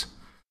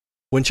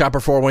 when Chopper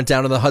 4 went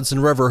down to the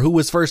Hudson River, who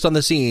was first on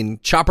the scene?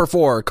 Chopper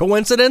 4.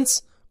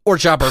 Coincidence or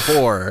Chopper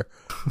 4?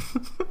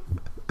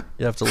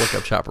 You have to look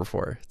up Chopper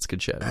 4. It's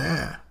good shit.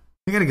 Yeah.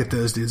 I gotta get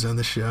those dudes on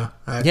the show.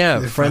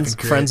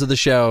 Friends of the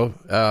show.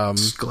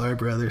 Sklar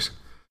Brothers.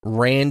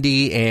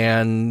 Randy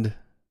and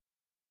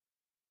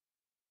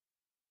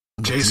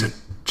Jason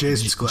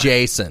Sklar.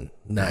 Jason.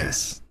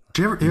 Nice.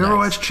 Yeah. You ever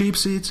watch Cheap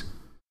Seats?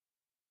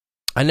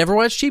 I never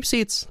watched Cheap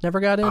Seats. Never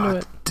got into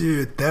it.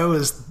 Dude, that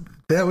was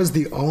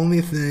the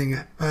only thing.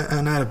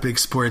 I'm not a big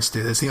sports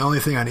dude. It's the only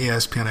thing on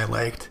ESPN I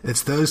liked.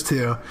 It's those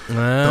two.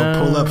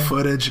 They'll pull up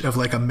footage of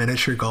like a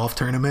miniature golf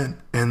tournament,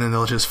 and then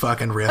they'll just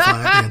fucking riff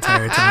on it the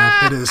entire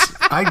time. It is.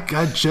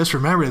 I just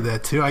remembered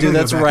that too. Dude,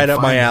 that's right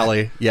up my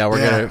alley. That.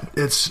 Yeah,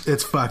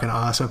 it's fucking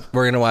awesome.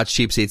 We're gonna watch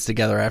Cheap Seats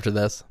together after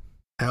this.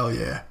 Hell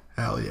yeah.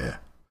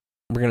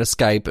 We're gonna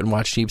Skype and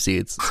watch Cheap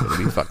Seats. It's gonna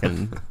be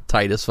fucking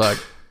tight as fuck.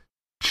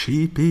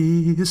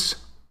 Cheapies.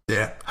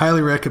 Yeah,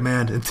 highly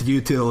recommend. And to you,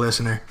 to the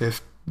listener,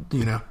 if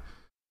you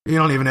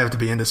don't even have to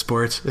be into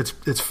sports.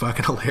 It's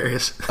fucking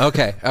hilarious.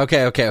 Okay.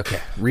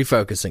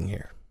 Refocusing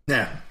here.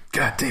 Yeah.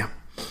 God damn.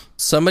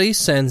 Somebody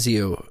sends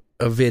you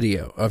a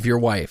video of your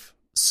wife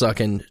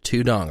sucking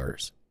 2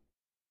 dongers,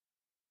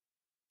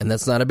 and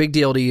that's not a big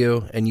deal to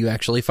you, and you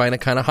actually find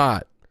it kind of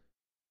hot.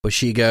 But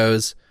she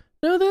goes,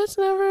 "No, that's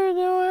never.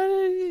 No,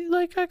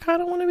 I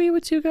kind of want to be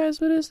with you guys,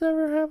 but it's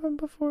never happened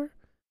before."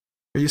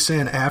 Are you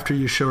saying after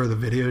you show her the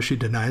video, she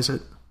denies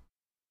it?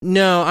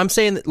 No, I'm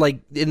saying that, like,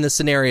 in the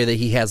scenario that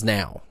he has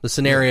now. The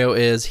scenario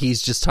is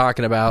he's just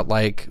talking about,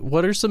 like,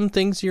 what are some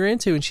things you're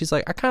into? And she's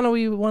like, I kind of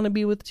want to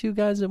be with two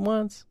guys at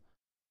once.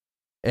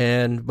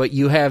 But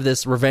you have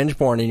this revenge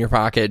porn in your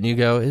pocket, and you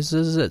go, is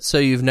this it? So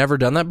you've never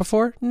done that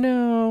before?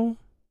 No.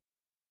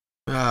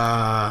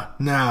 No,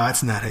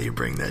 that's not how you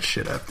bring that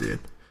shit up, dude.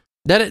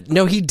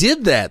 No, he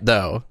did that,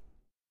 though.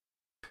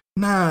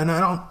 No, I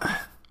don't...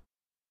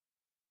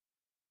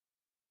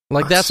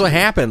 Like, that's what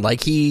happened.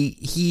 Like,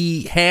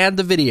 he had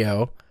the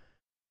video,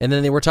 and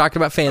then they were talking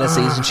about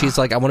fantasies, and she's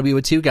like, I want to be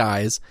with two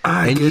guys.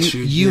 And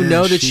you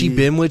know that she'd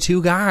been with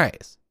two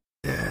guys.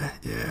 Yeah.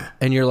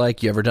 And you're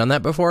like, you ever done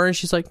that before? And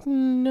she's like,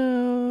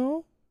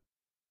 no.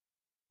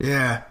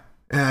 Yeah,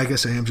 I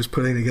guess I am just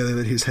putting together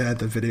that he's had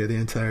the video the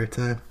entire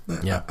time.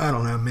 Yeah. I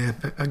don't know,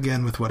 man.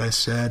 Again, with what I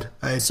said.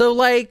 So,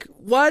 like,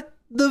 what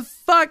the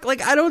fuck?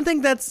 Like, I don't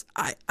think that's...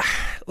 I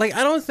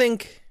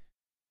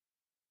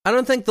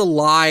don't think the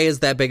lie is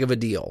that big of a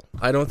deal.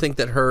 I don't think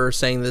that her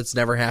saying that it's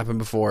never happened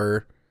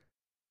before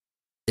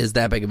is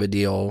that big of a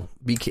deal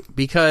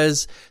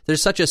because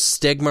there's such a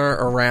stigma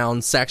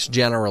around sex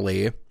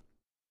generally.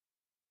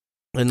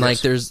 And yes. like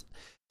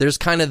there's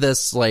kind of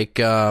this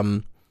like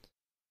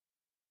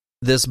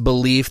this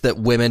belief that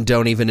women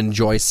don't even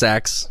enjoy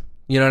sex.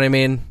 You know what I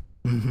mean?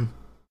 Mm-hmm.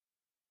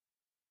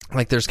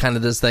 Like there's kind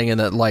of this thing in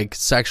that like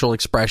sexual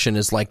expression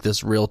is like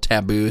this real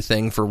taboo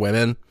thing for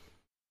women.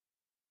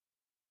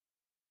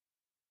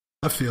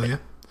 I feel you.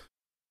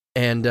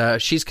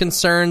 And she's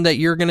concerned that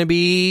you're going to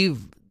be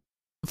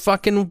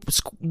fucking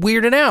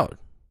weirded out.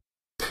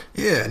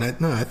 Yeah, and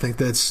I think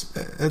that's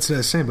what I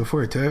was saying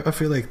before too. I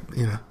feel like,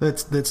 you know,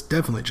 that's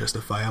definitely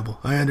justifiable.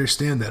 I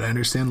understand that. I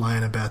understand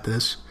lying about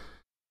this.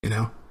 You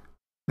know,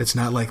 it's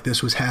not like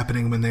this was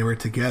happening when they were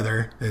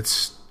together.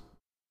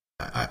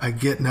 I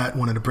get not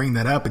wanting to bring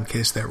that up in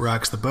case that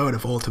rocks the boat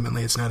if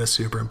ultimately it's not a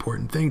super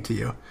important thing to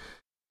you.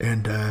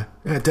 And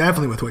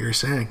definitely with what you're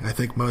saying, I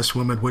think most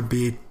women would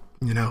be,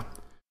 you know,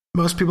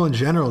 most people in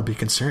general would be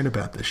concerned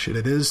about this shit.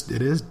 It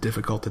is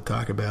difficult to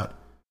talk about.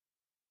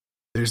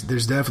 There's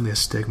definitely a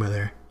stigma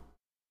there.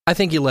 I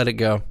think you let it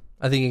go.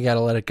 I think you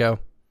gotta let it go.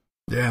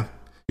 Yeah.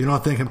 You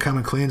don't think him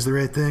coming clean's the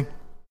right thing?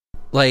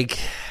 Like,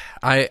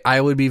 I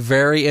would be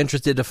very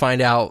interested to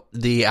find out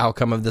the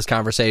outcome of this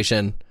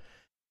conversation.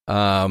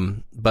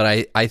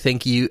 But I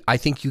think you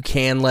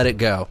can let it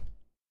go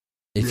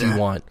if you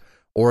want.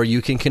 Or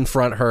you can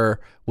confront her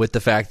with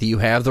the fact that you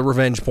have the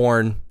revenge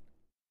porn.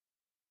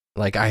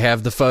 Like, I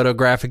have the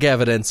photographic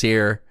evidence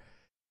here.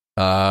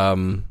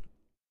 Why'd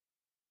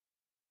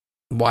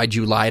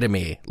you lie to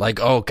me?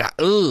 Like, oh God,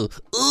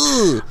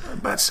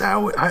 But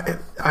so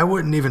I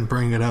wouldn't even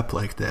bring it up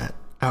like that.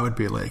 I would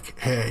be like,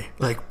 hey,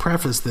 like,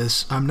 preface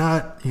this. I'm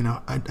not, you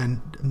know,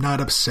 I'm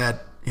not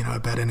upset, you know,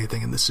 about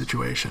anything in this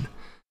situation.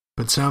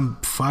 But some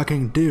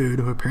fucking dude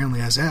who apparently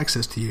has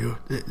access to you,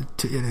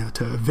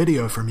 to a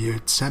video from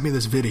you, sent me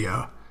this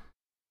video,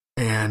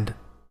 and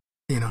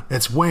you know,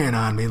 it's weighing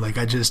on me. Like,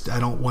 I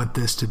don't want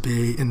this to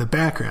be in the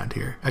background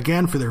here.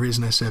 Again, for the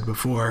reason I said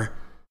before,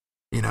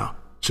 you know,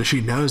 so she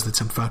knows that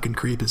some fucking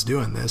creep is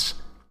doing this.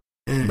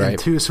 And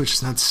two, so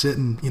she's not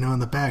sitting, you know, in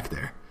the back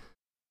there.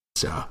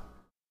 So,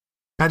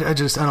 I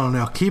don't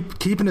know.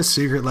 Keeping a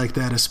secret like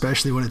that,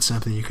 especially when it's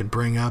something you can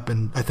bring up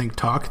and I think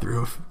talk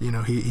through, if, you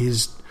know,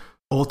 he's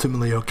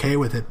ultimately okay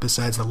with it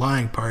besides the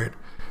lying part,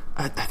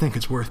 I think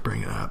it's worth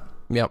bringing up.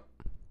 Yep.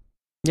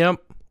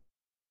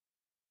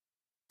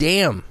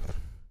 Damn.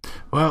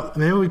 Well,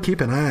 maybe we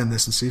keep an eye on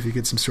this and see if you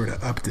get some sort of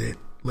update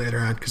later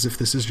on, because if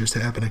this is just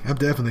happening, I'm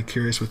definitely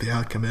curious what the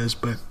outcome is,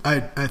 but I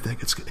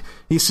think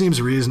he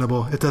seems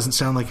reasonable. It doesn't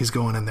sound like he's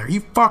going in there,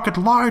 you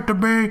fucking lied to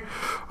me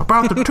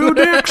about the two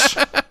dicks.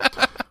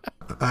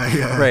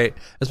 Right.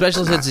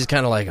 Especially since he's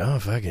kind of like, oh,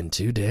 fucking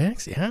two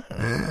dicks? Yeah.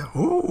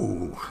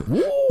 Ooh.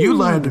 You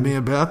lied to me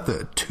about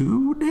the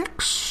two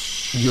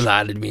dicks? You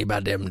lied to me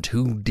about them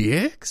two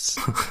dicks?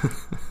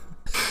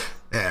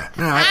 Yeah.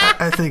 No,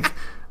 I think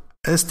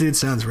this dude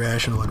sounds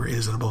rational and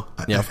reasonable.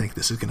 I think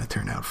this is going to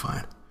turn out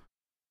fine.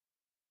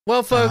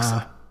 Well, folks,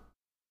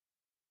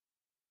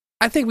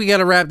 I think we got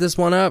to wrap this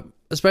one up.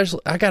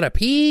 Especially, I got to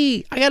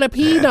pee.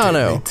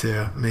 Dono.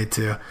 Me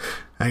too.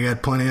 I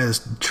got plenty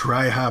of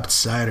dry hopped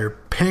cider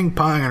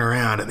ping-ponging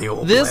around in the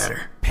old bladder. This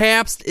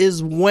Pabst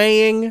is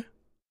weighing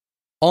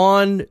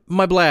on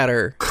my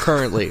bladder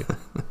currently.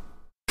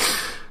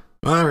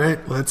 All right,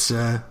 let's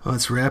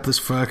wrap this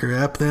fucker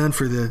up then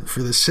for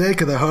the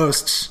sake of the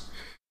hosts.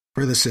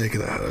 For the sake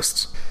of the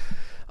hosts.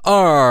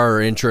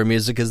 Our intro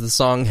music is the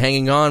song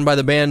Hanging On by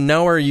the band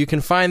Knower. You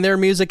can find their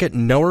music at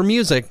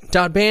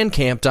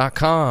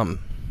knowermusic.bandcamp.com.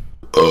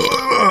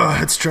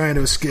 It's trying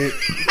to escape.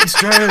 It's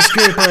trying to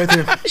escape right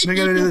there. I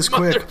gotta do this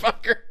quick.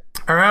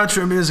 Our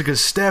outro music is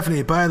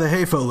Stephanie by the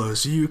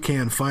Hayfellows. You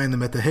can find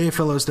them at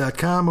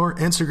thehayfellows.com or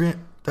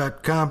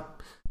Instagram.com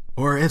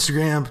or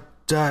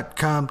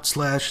Instagram.com /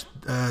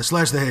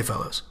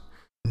 thehayfellows.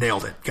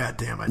 Nailed it. God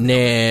damn it.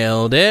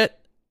 Nailed it.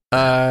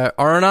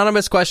 Our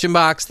anonymous question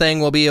box thing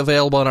will be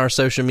available on our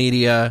social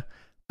media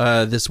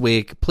this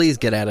week, please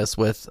get at us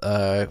with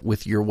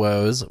your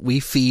woes. We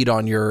feed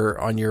on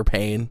your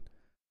pain.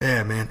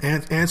 Yeah, man.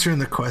 Answering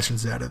the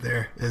questions out of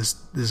there is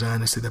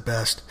honestly the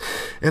best.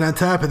 And on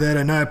top of that,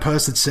 I know I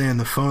posted saying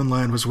the phone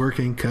line was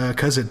working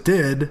because it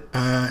did,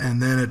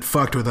 and then it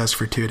fucked with us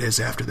for 2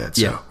 days after that.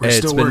 So we're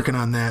still working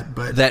on that.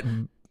 But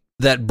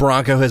that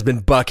Bronco has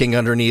been bucking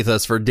underneath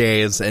us for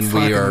days, and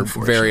we are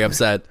very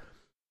upset.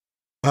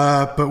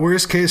 But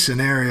worst case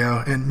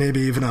scenario, and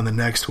maybe even on the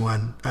next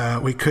one,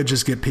 we could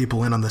just get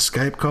people in on the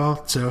Skype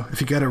call. So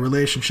if you got a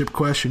relationship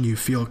question you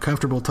feel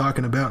comfortable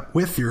talking about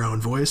with your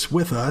own voice,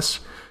 with us,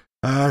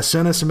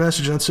 send us a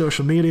message on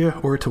social media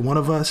or to one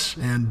of us,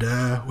 and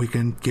we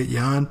can get you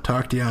on,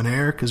 talk to you on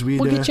air, because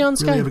we'll get you on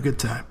Skype. Really have a good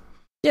time.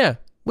 Yeah,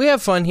 we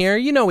have fun here.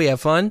 You know we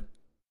have fun.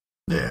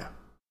 Yeah.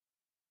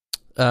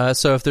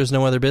 So if there's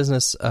no other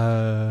business,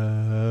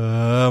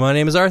 my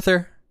name is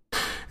Arthur.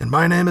 And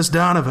my name is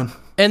Donovan.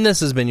 And this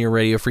has been your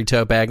Radio Free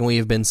Tote Bag, and we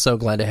have been so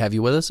glad to have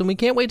you with us, and we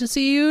can't wait to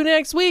see you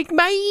next week.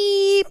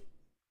 Bye!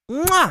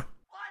 Mwah!